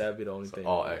 that'd be the only thing.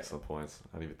 All excellent points.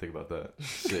 I didn't even think about that.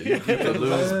 Shit, you could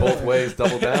lose both ways,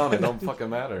 double down. It don't fucking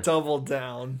matter. Double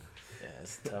down. Yeah,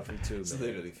 it's toughy too, It's man.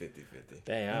 literally 50-50.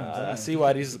 Dang, I see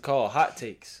why these are called hot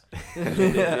takes.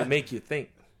 They make you think.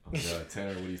 Oh, God.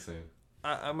 Tanner, what are you saying?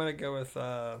 I'm gonna go with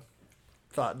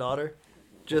thought daughter,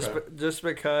 just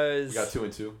because. You got 2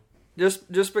 and 2.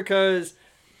 Just because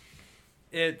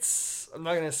it's. I'm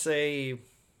not gonna say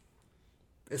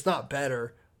it's not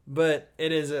better, but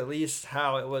it is at least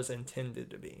how it was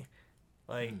intended to be.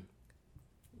 Like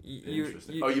you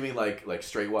mean like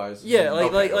straight wise? yeah,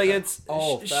 like Okay, okay. it's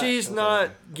Oh, she's okay. not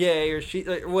gay or she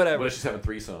like whatever. What if she's having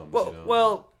threesomes? Well, you know?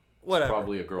 well, whatever.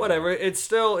 probably a girl. Whatever. It's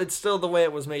still the way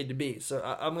it was made to be. So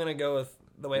I'm gonna go with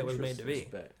the way it was made to be.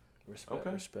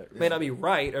 Respect. May not be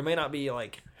right or may not be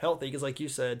like healthy because, like you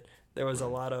said, there was a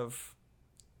lot of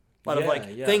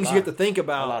things you have to think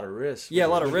about. A lot of risk. Yeah, a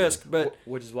lot of risk. But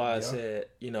which is why I said,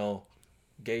 you know,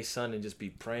 gay son and just be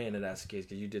praying that that's the case,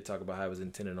 because you did talk about how it was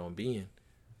intended on being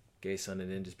gay son,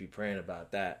 and then just be praying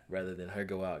about that rather than her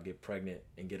go out, get pregnant,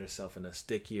 and get herself in a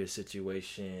stickier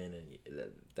situation. And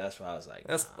that's why I was like,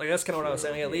 that's kind of what I was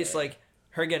saying. Like, at least like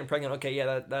her getting pregnant. Okay,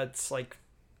 yeah, that's like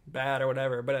bad or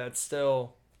whatever, but it's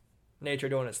still nature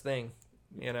doing its thing,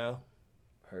 you know.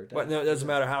 Heard that. But no, it doesn't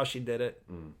matter how she did it,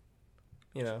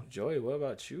 you know. Joey, what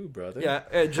about you, brother? Yeah,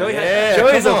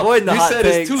 Joey's come on. avoiding the you hot said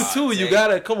takes. it's 2-2. You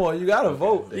gotta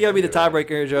vote. You gotta be the tiebreaker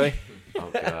here, Joey.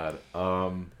 Oh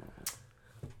God.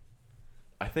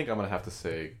 I think I'm gonna have to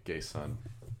say gay son,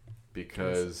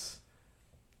 because,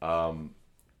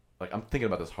 like I'm thinking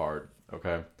about this hard.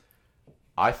 Okay,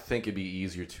 I think it'd be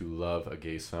easier to love a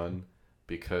gay son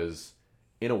because,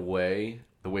 in a way,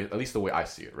 at least the way I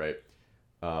see it, right?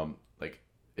 Like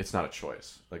it's not a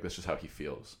choice. Like that's just how he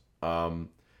feels.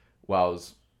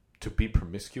 Whilst to be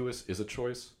promiscuous is a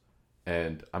choice,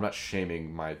 and I'm not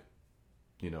shaming my,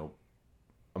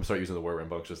 I'm sorry using the word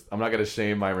rambunctious. I'm not gonna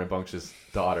shame my rambunctious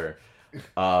daughter.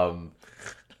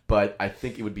 But I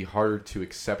think it would be harder to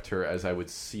accept her, as I would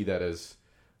see that as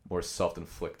more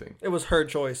self-inflicting. It was her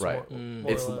choice, right? More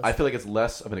or less. I feel like it's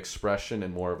less of an expression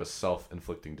and more of a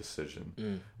self-inflicting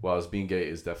decision. Whereas being gay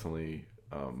is definitely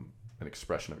an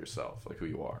expression of yourself, like who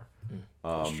you are.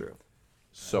 That's true.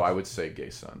 So I would say gay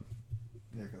son.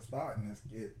 Yeah, because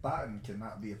thoughting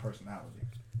cannot be a personality.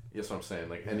 That's what I'm saying.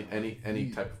 Like any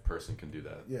type of person can do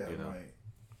that. Yeah,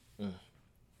 right.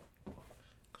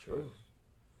 True.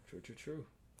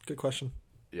 Good question.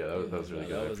 Yeah, that was really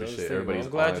good. I appreciate thinking, everybody's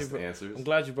honest answers. I'm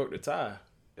glad you broke the tie.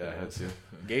 Yeah, I had to.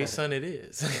 Gay son it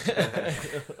is.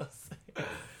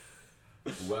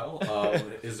 Well,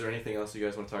 is there anything else you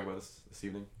guys want to talk about this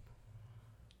evening?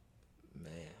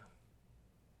 Man.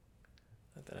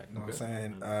 Not that I can. You know what I'm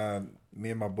saying?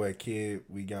 Me and my boy Kidh,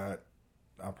 we got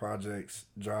our projects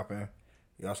dropping.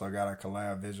 We also got our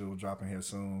collab visual dropping here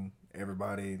soon.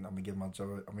 Everybody, I'm gonna give my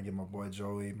boy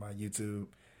Joey my YouTube,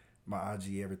 my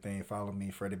IG, everything. Follow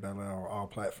me, Fredii Belaire, on all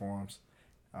platforms.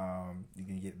 You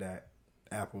can get that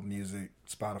Apple Music,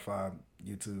 Spotify,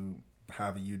 YouTube,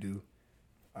 however you do.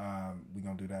 We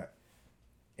gonna do that,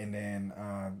 and then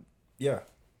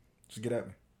just get at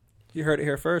me. You heard it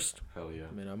here first. Hell yeah.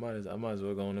 I mean, I might as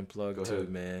well go on and plug too,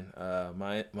 man.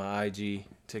 My IG,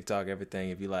 TikTok,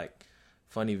 everything. If you like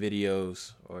funny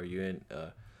videos, or you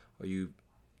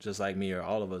just like me or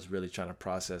all of us really trying to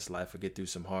process life or get through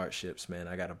some hardships, man,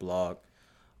 I got a blog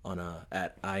on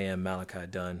at I am Malachi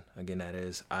Dunn. Again, that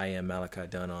is I am Malachi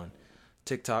Dunn on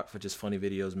TikTok for just funny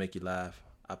videos, make you laugh.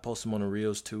 I post them on the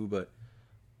reels too, but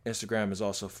Instagram is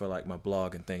also for like my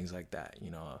blog and things like that.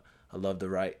 I love the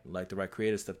right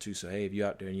creative stuff too. So hey, if you're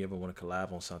out there and you ever want to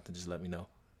collab on something, just let me know.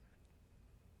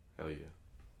 Hell yeah.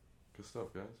 Good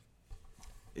stuff, guys.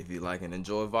 If you like and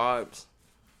enjoy vibes,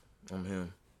 I'm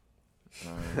him.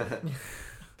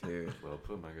 Period. Well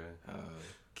put, my guy.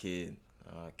 Kidh,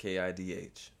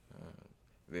 Kidh.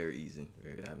 Very easy. I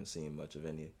haven't seen much of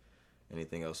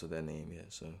anything else with that name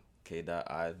yet. So K.ID.H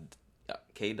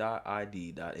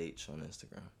on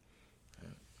Instagram.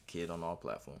 Kidh on all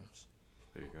platforms.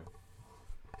 There you go.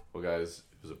 Well, guys,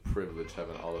 it was a privilege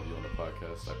having all of you on the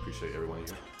podcast. I appreciate every one of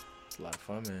you. It's a lot of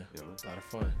fun, man. Yeah, a lot of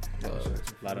fun.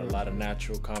 A lot of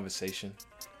natural conversation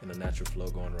and a natural flow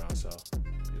going around. So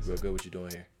real good what you're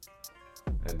doing here.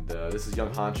 And this is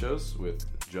Young Honchos with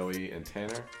Joey and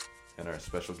Tanner, and our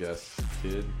special guests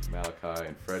Kidh, Malachi,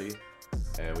 and Fredii.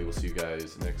 And we will see you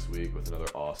guys next week with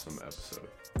another awesome episode.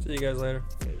 See you guys later.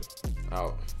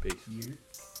 Out. Peace.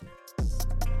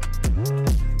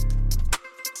 Yeah.